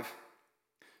 25,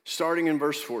 starting in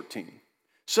verse 14.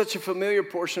 Such a familiar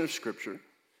portion of Scripture.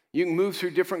 You can move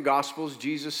through different Gospels.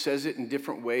 Jesus says it in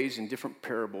different ways, in different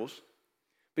parables.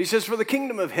 But he says, "For the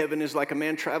kingdom of heaven is like a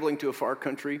man traveling to a far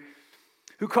country,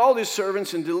 who called his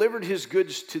servants and delivered his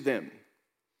goods to them.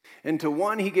 And to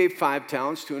one he gave 5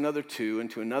 talents, to another 2, and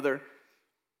to another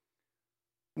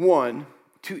 1,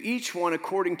 to each one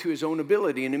according to his own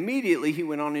ability. And immediately he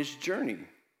went on his journey.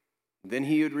 Then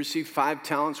he who had received 5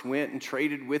 talents went and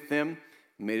traded with them,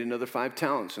 and made another 5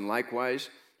 talents. And likewise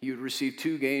he who had received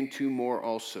 2 gained 2 more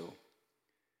also.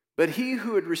 But he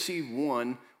who had received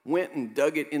 1 went and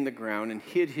dug it in the ground and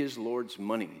hid his Lord's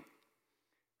money.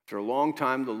 After a long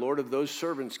time, the Lord of those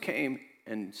servants came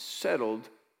and settled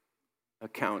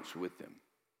accounts with them.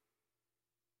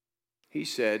 He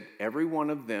said every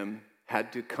one of them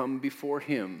had to come before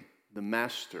him, the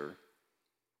master,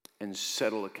 and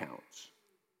settle accounts.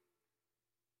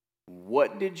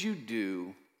 What did you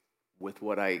do with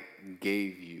what I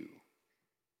gave you?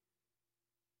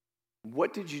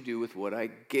 What did you do with what I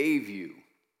gave you?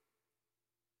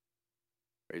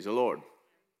 Praise the Lord.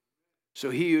 So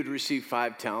he who had received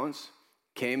 5 talents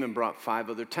came and brought 5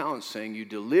 other talents, saying, you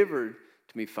delivered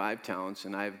to me 5 talents,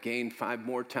 and I have gained 5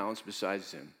 more talents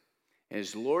besides them. And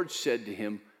his Lord said to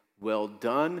him, well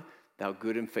done, thou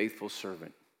good and faithful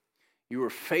servant. You were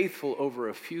faithful over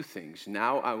a few things.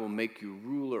 Now I will make you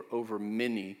ruler over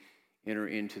many. Enter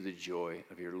into the joy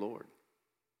of your Lord.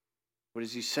 What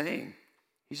is he saying?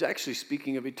 He's actually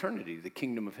speaking of eternity, the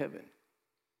kingdom of heaven.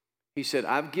 He said,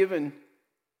 I've given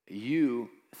you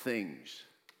things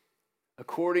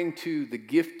according to the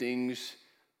giftings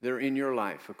that are in your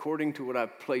life, according to what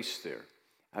I've placed there.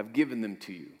 I've given them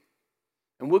to you.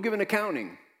 And we'll give an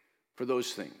accounting for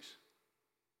those things.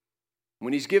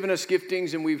 When he's given us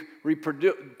giftings and we've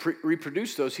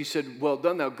reproduced those, he said, well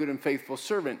done, thou good and faithful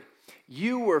servant.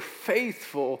 You were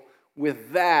faithful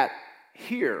with that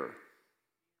here.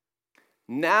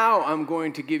 Now I'm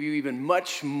going to give you even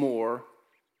much more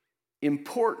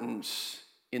importance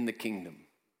in the kingdom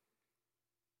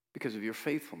because of your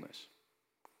faithfulness.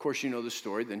 Of course, you know the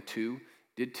story. Then 2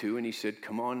 did 2, and he said,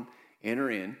 come on, enter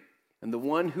in. And the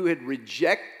one who had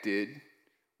rejected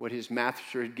what his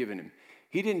master had given him,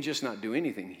 he didn't just not do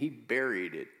anything. He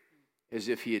buried it as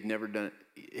if he had never done it.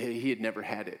 He had never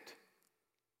had it.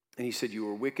 And he said, you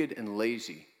were wicked and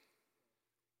lazy.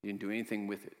 You didn't do anything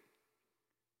with it.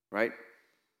 Right?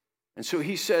 And so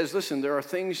he says, listen, there are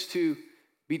things to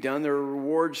be done. There are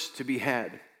rewards to be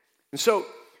had. And so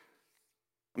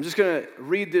I'm just going to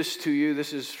read this to you.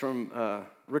 This is from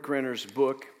Rick Renner's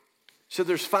book. So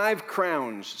there's 5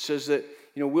 crowns. It says that,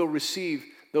 we'll receive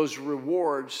those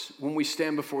rewards when we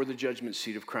stand before the judgment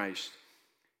seat of Christ.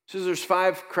 It says there's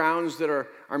 5 crowns that are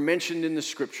mentioned in the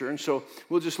scripture. And so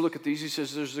we'll just look at these. He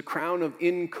says there's the crown of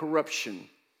incorruption.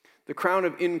 The crown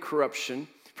of incorruption.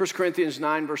 1 Corinthians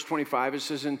 9, verse 25, it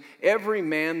says, and every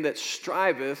man that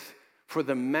striveth for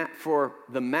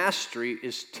the mastery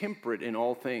is temperate in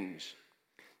all things.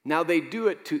 Now they do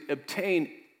it to obtain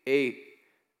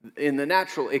in the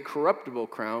natural, a corruptible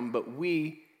crown, but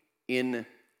we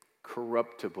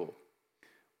incorruptible.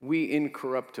 We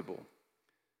incorruptible.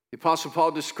 The Apostle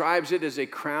Paul describes it as a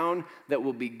crown that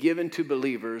will be given to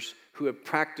believers who have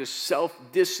practiced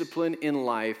self-discipline in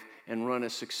life and run a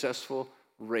successful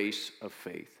race of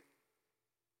faith.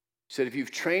 He said, if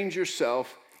you've trained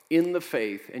yourself in the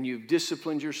faith and you've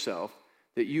disciplined yourself,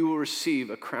 that you will receive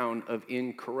a crown of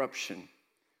incorruption.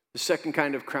 The second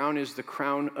kind of crown is the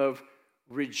crown of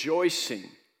rejoicing.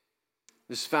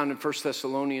 This is found in 1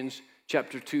 Thessalonians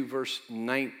chapter 2, verse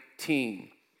 19.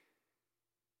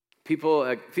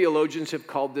 Theologians have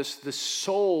called this the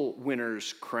soul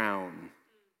winner's crown.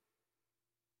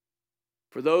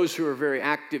 For those who are very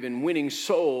active in winning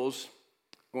souls,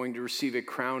 going to receive a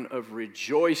crown of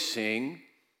rejoicing,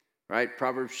 right?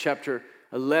 Proverbs chapter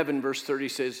 11, verse 30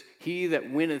 says, he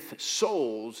that winneth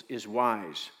souls is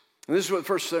wise. And this is what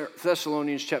 1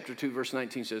 Thessalonians chapter 2, verse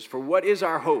 19 says. For what is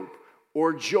our hope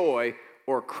or joy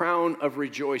or crown of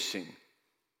rejoicing?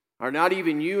 Are not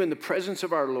even you in the presence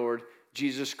of our Lord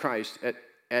Jesus Christ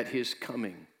at his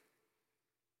coming?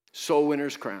 Soul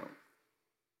winner's crown.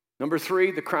 Number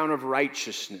 3, the crown of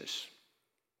righteousness.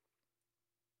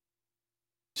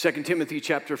 2 Timothy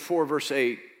chapter 4, verse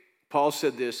 8, Paul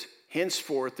said this,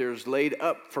 henceforth there is laid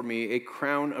up for me a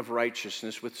crown of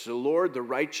righteousness, which the Lord, the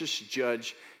righteous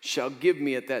judge, shall give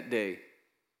me at that day.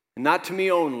 And not to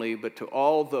me only, but to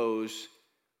all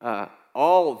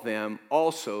them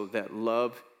also that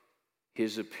love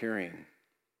his appearing.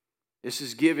 This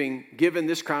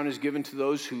crown is given to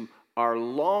those who are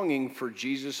longing for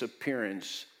Jesus'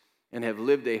 appearance and have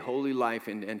lived a holy life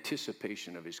in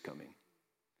anticipation of his coming.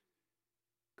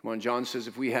 Come on, John says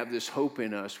if we have this hope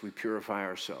in us, we purify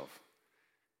ourselves.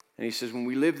 And he says when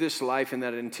we live this life in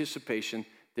that anticipation,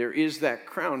 there is that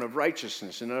crown of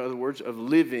righteousness. In other words, of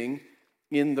living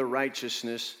in the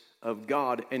righteousness of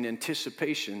God in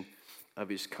anticipation of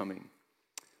his coming.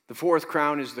 The 4th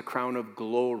crown is the crown of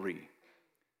glory.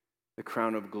 The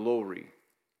crown of glory.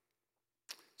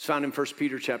 It's found in 1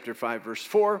 Peter chapter 5, verse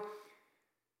 4.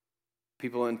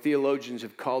 People and theologians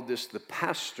have called this the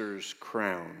pastor's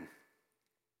crown,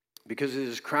 because it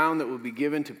is a crown that will be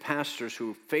given to pastors who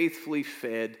have faithfully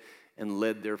fed and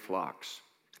led their flocks.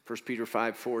 1 Peter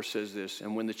 5:4 says this,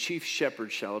 and when the chief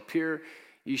shepherd shall appear,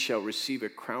 ye shall receive a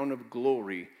crown of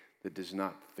glory that does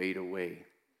not fade away.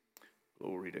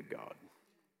 Glory to God.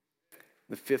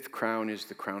 The 5th crown is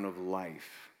the crown of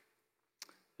life.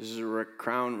 This is a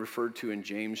crown referred to in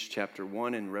James chapter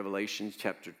 1 and Revelation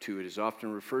chapter 2. It is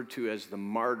often referred to as the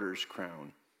martyr's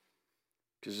crown,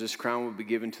 because this crown will be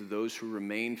given to those who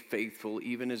remain faithful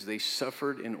even as they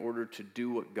suffered in order to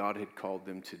do what God had called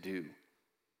them to do,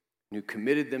 and who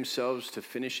committed themselves to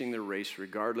finishing their race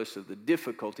regardless of the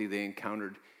difficulty they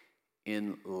encountered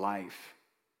in life.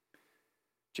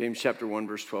 James chapter 1,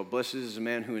 verse 12, blessed is the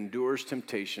man who endures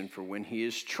temptation, for when he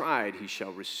is tried, he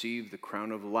shall receive the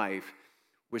crown of life,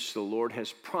 which the Lord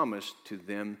has promised to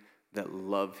them that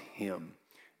love him.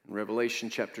 And Revelation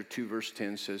chapter 2, verse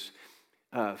 10 says,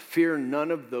 fear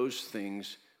none of those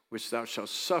things which thou shalt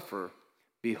suffer.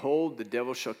 Behold, the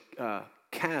devil shall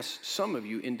cast some of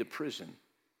you into prison,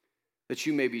 that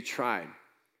you may be tried,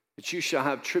 that you shall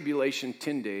have tribulation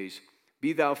 10 days.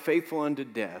 Be thou faithful unto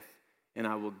death, and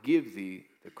I will give thee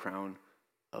the crown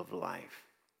of life.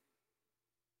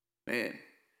 Man,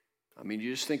 I mean,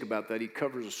 you just think about that. He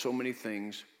covers so many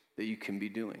things that you can be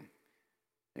doing.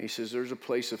 And he says there's a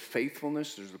place of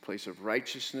faithfulness, there's a place of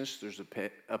righteousness, there's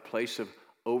a place of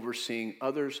overseeing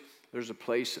others, there's a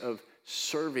place of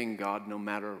serving God no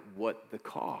matter what the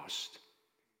cost.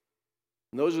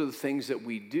 And those are the things that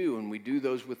we do, and we do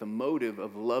those with a motive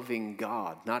of loving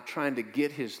God, not trying to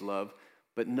get his love,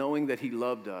 but knowing that he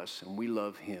loved us and we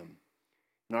love him.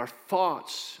 And our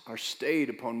thoughts are stayed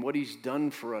upon what he's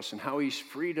done for us and how he's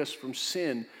freed us from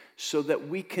sin so that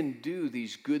we can do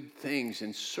these good things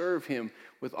and serve him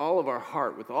with all of our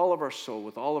heart, with all of our soul,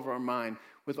 with all of our mind,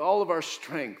 with all of our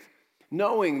strength,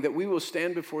 knowing that we will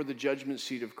stand before the judgment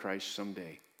seat of Christ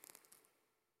someday.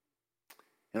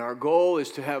 And our goal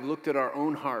is to have looked at our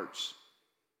own hearts,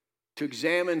 to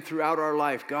examine throughout our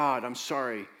life, God, I'm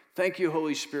sorry. Thank you,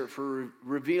 Holy Spirit, for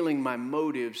revealing my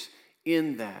motives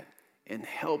in that and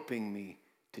helping me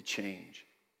to change.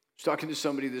 I was talking to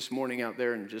somebody this morning out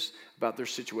there and just about their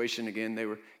situation again. They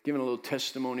were giving a little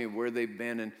testimony of where they've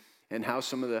been and how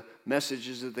some of the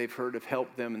messages that they've heard have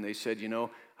helped them. And they said, you know,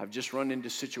 I've just run into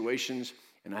situations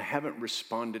and I haven't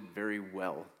responded very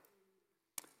well.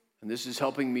 And this is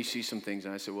helping me see some things.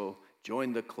 And I said, well,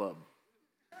 join the club.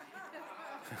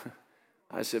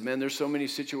 I said, man, there's so many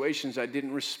situations I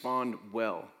didn't respond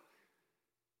well.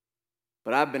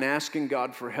 But I've been asking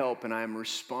God for help, and I'm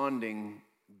responding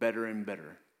better and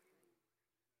better.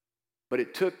 But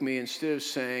it took me, instead of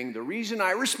saying, the reason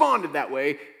I responded that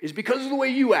way is because of the way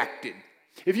you acted.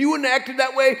 If you wouldn't have acted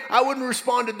that way, I wouldn't have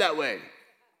responded that way.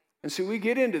 And so we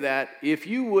get into that. If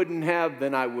you wouldn't have,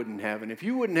 then I wouldn't have. And if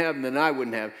you wouldn't have, then I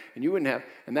wouldn't have. And you wouldn't have.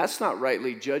 And that's not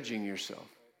rightly judging yourself.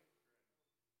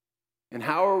 And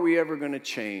how are we ever going to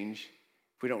change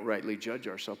if we don't rightly judge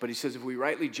ourselves? But he says if we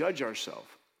rightly judge ourselves,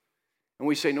 and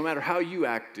we say, no matter how you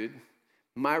acted,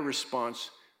 my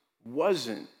response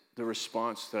wasn't the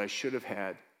response that I should have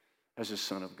had as a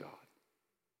son of God,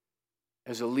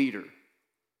 as a leader,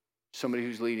 somebody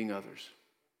who's leading others.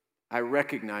 I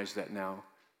recognize that now.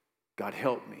 God,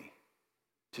 help me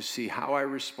to see how I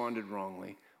responded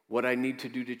wrongly, what I need to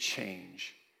do to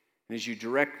change. And as you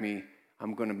direct me,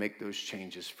 I'm going to make those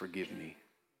changes. Forgive me.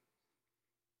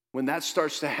 When that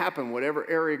starts to happen, whatever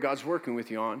area God's working with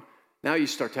you on, Now you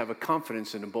start to have a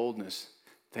confidence and a boldness.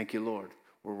 Thank you, Lord.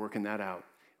 We're working that out.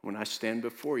 When I stand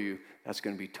before you, that's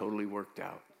going to be totally worked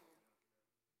out.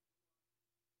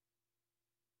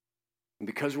 And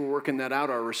because we're working that out,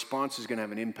 our response is going to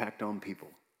have an impact on people.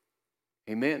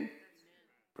 Amen?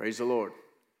 Praise the Lord.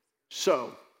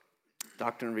 So,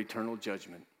 doctrine of eternal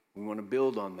judgment. We want to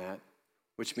build on that,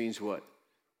 which means what?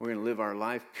 We're going to live our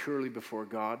life purely before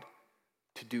God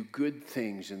to do good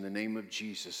things in the name of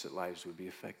Jesus that lives would be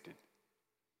affected.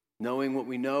 Knowing what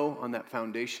we know on that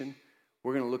foundation,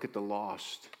 we're going to look at the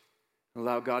lost and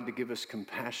allow God to give us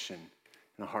compassion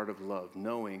and a heart of love,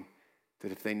 knowing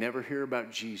that if they never hear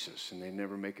about Jesus and they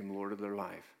never make him Lord of their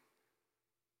life,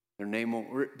 their name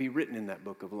won't be written in that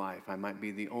book of life. I might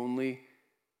be the only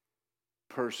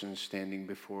person standing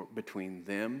between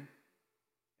them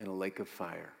and a lake of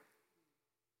fire.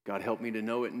 God, help me to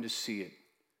know it and to see it,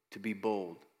 to be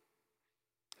bold.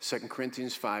 2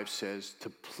 Corinthians 5 says to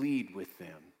plead with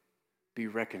them, be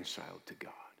reconciled to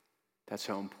God. That's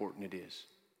how important it is.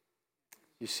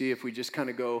 You see, if we just kind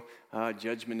of go,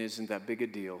 judgment isn't that big a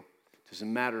deal. It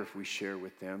doesn't matter if we share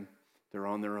with them. They're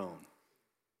on their own.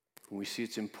 When we see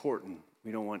it's important,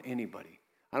 we don't want anybody.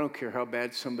 I don't care how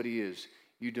bad somebody is.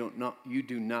 You do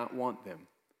not want them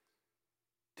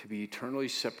to be eternally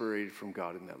separated from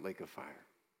God in that lake of fire.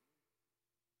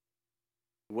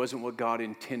 It wasn't what God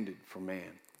intended for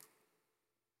man.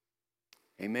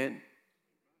 Amen?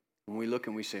 When we look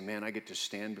and we say, man, I get to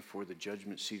stand before the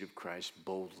judgment seat of Christ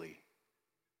boldly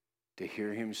to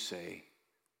hear him say,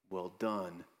 well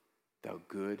done, thou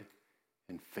good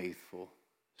and faithful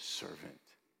servant.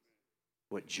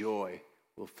 What joy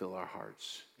will fill our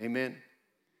hearts. Amen.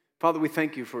 Father, we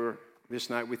thank you for this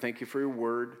night. We thank you for your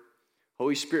word.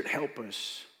 Holy Spirit, help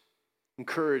us,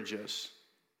 encourage us,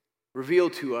 reveal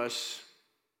to us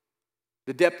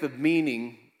the depth of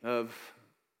meaning of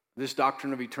this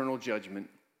doctrine of eternal judgment,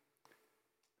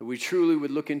 that we truly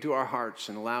would look into our hearts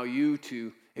and allow you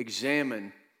to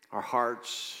examine our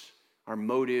hearts, our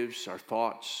motives, our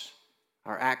thoughts,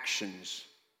 our actions.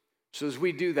 So as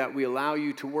we do that, we allow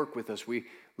you to work with us. We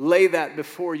lay that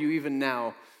before you even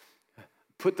now.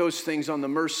 Put those things on the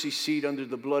mercy seat under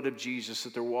the blood of Jesus,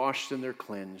 that they're washed and they're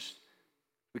cleansed.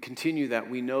 We continue that.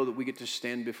 We know that we get to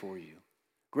stand before you.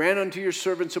 Grant unto your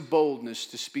servants a boldness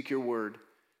to speak your word,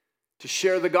 to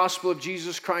share the gospel of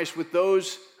Jesus Christ with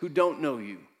those who don't know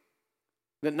you.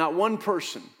 That not one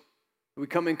person we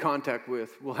come in contact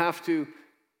with will have to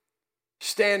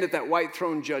stand at that white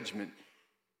throne judgment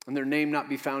and their name not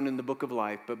be found in the book of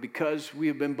life. But because we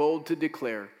have been bold to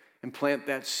declare and plant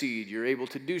that seed, you're able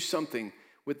to do something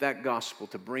with that gospel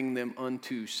to bring them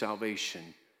unto salvation.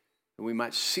 And we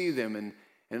might see them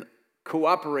and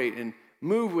cooperate and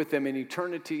move with them in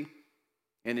eternity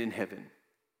and in heaven.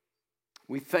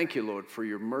 We thank you, Lord, for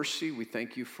your mercy. We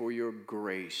thank you for your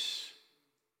grace.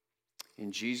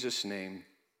 In Jesus' name,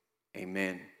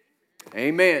 amen.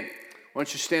 Amen. Why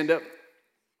don't you stand up?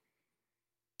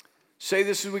 Say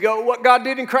this as we go. What God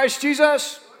did in Christ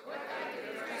Jesus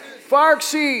far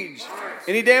exceeds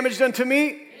any damage done to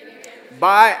me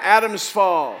by Adam's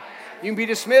fall. You can be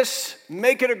dismissed.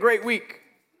 Make it a great week.